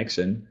kind of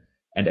connection,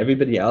 and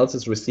everybody else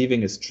is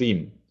receiving a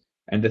stream.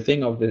 And the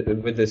thing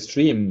with the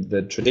stream,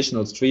 the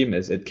traditional stream,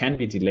 is it can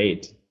be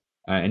delayed.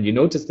 And you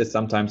notice this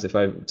sometimes if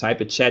I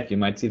type a chat, you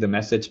might see the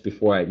message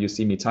before you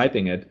see me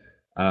typing it,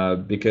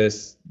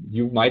 because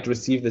you might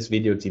receive this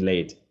video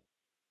delayed.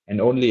 And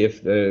only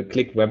if the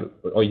click web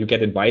or you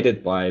get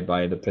invited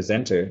by the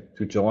presenter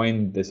to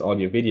join this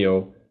audio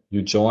video,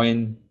 you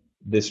join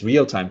this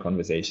real-time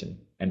conversation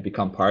and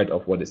become part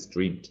of what is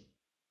streamed.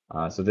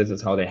 So this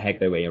is how they hack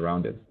their way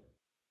around it.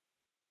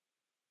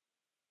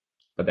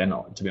 But then,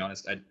 to be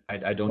honest,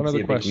 I don't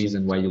see a big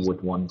reason why you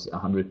would want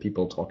 100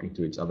 people talking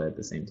to each other at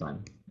the same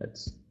time.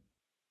 That's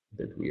a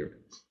bit weird.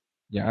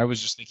 Yeah, I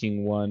was just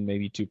thinking one,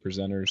 maybe two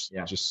presenters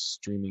just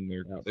streaming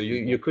their. So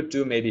you could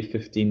do maybe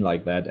 15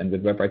 like that, and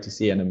with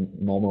WebRTC and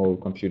a normal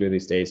computer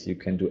these days, you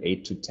can do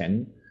 8 to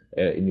 10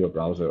 in your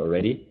browser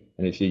already.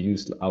 And if you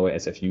use our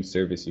SFU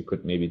service, you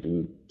could maybe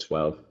do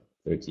 12,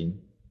 13,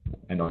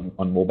 and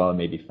on mobile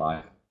maybe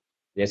 5.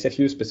 The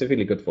SFU is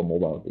specifically good for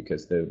mobile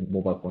because the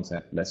mobile phones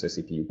have lesser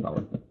CPU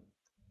power.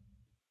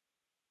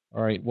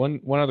 All right,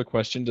 one other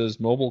question: does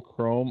mobile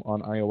Chrome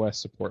on iOS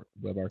support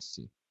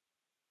WebRTC?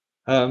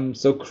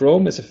 So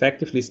Chrome is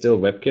effectively still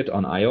WebKit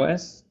on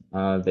iOS.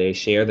 They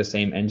share the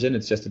same engine,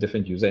 it's just a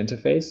different user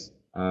interface.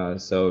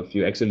 So if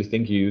you actually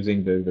think you're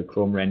using the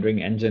Chrome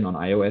rendering engine on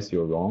iOS,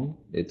 you're wrong.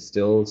 It's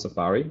still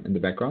Safari in the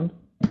background.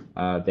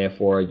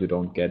 Therefore, you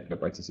don't get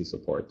WebRTC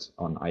support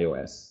on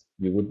iOS.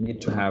 You would need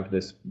to have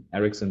this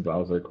Ericsson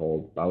browser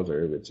called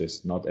Browser, which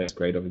is not as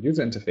great of a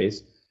user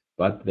interface,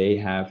 but they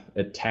have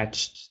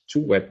attached to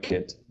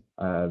WebKit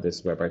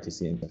this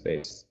WebRTC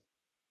interface.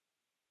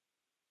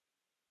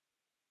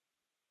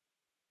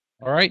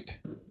 All right.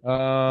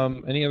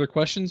 Any other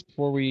questions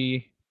before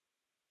we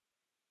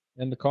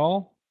end the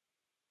call?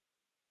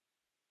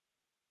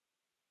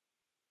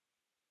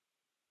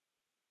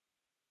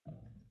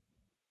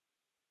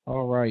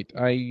 All right.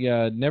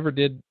 I never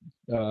did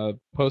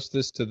post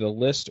this to the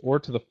list or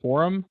to the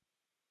forum,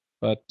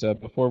 but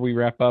before we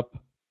wrap up,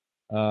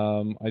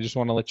 I just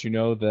want to let you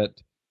know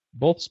that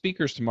both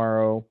speakers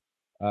tomorrow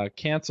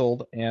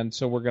canceled, and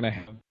so we're going to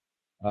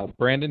have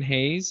Brandon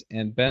Hayes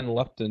and Ben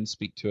Lupton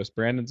speak to us.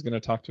 Brandon's going to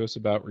talk to us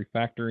about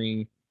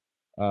refactoring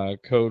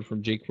code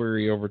from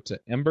jQuery over to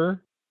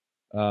Ember,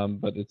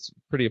 but it's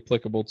pretty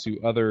applicable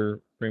to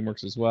other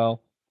frameworks as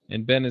well.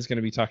 And Ben is going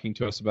to be talking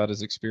to us about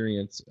his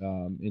experience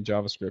in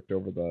JavaScript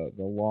over the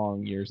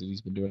long years that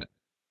he's been doing it.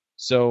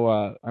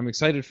 So I'm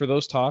excited for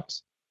those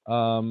talks.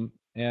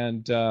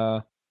 And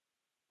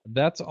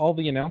that's all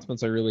the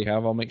announcements I really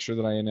have. I'll make sure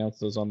that I announce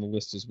those on the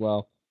list as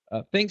well.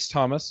 Thanks,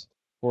 Thomas,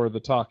 for the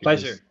talk.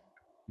 Pleasure.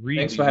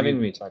 Really, thanks for having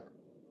me, Chuck.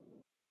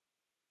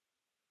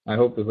 I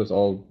hope it was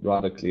all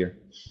rather clear.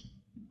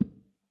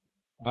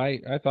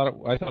 I thought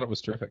it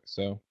was terrific.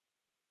 So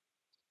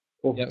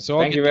cool. Yeah, so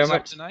thank you very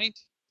much tonight.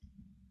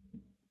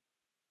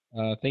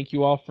 Thank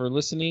you all for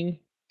listening.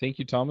 Thank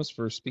you, Thomas,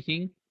 for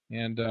speaking,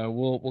 and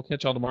we'll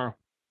catch y'all tomorrow.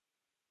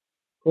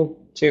 Cool.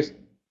 Cheers.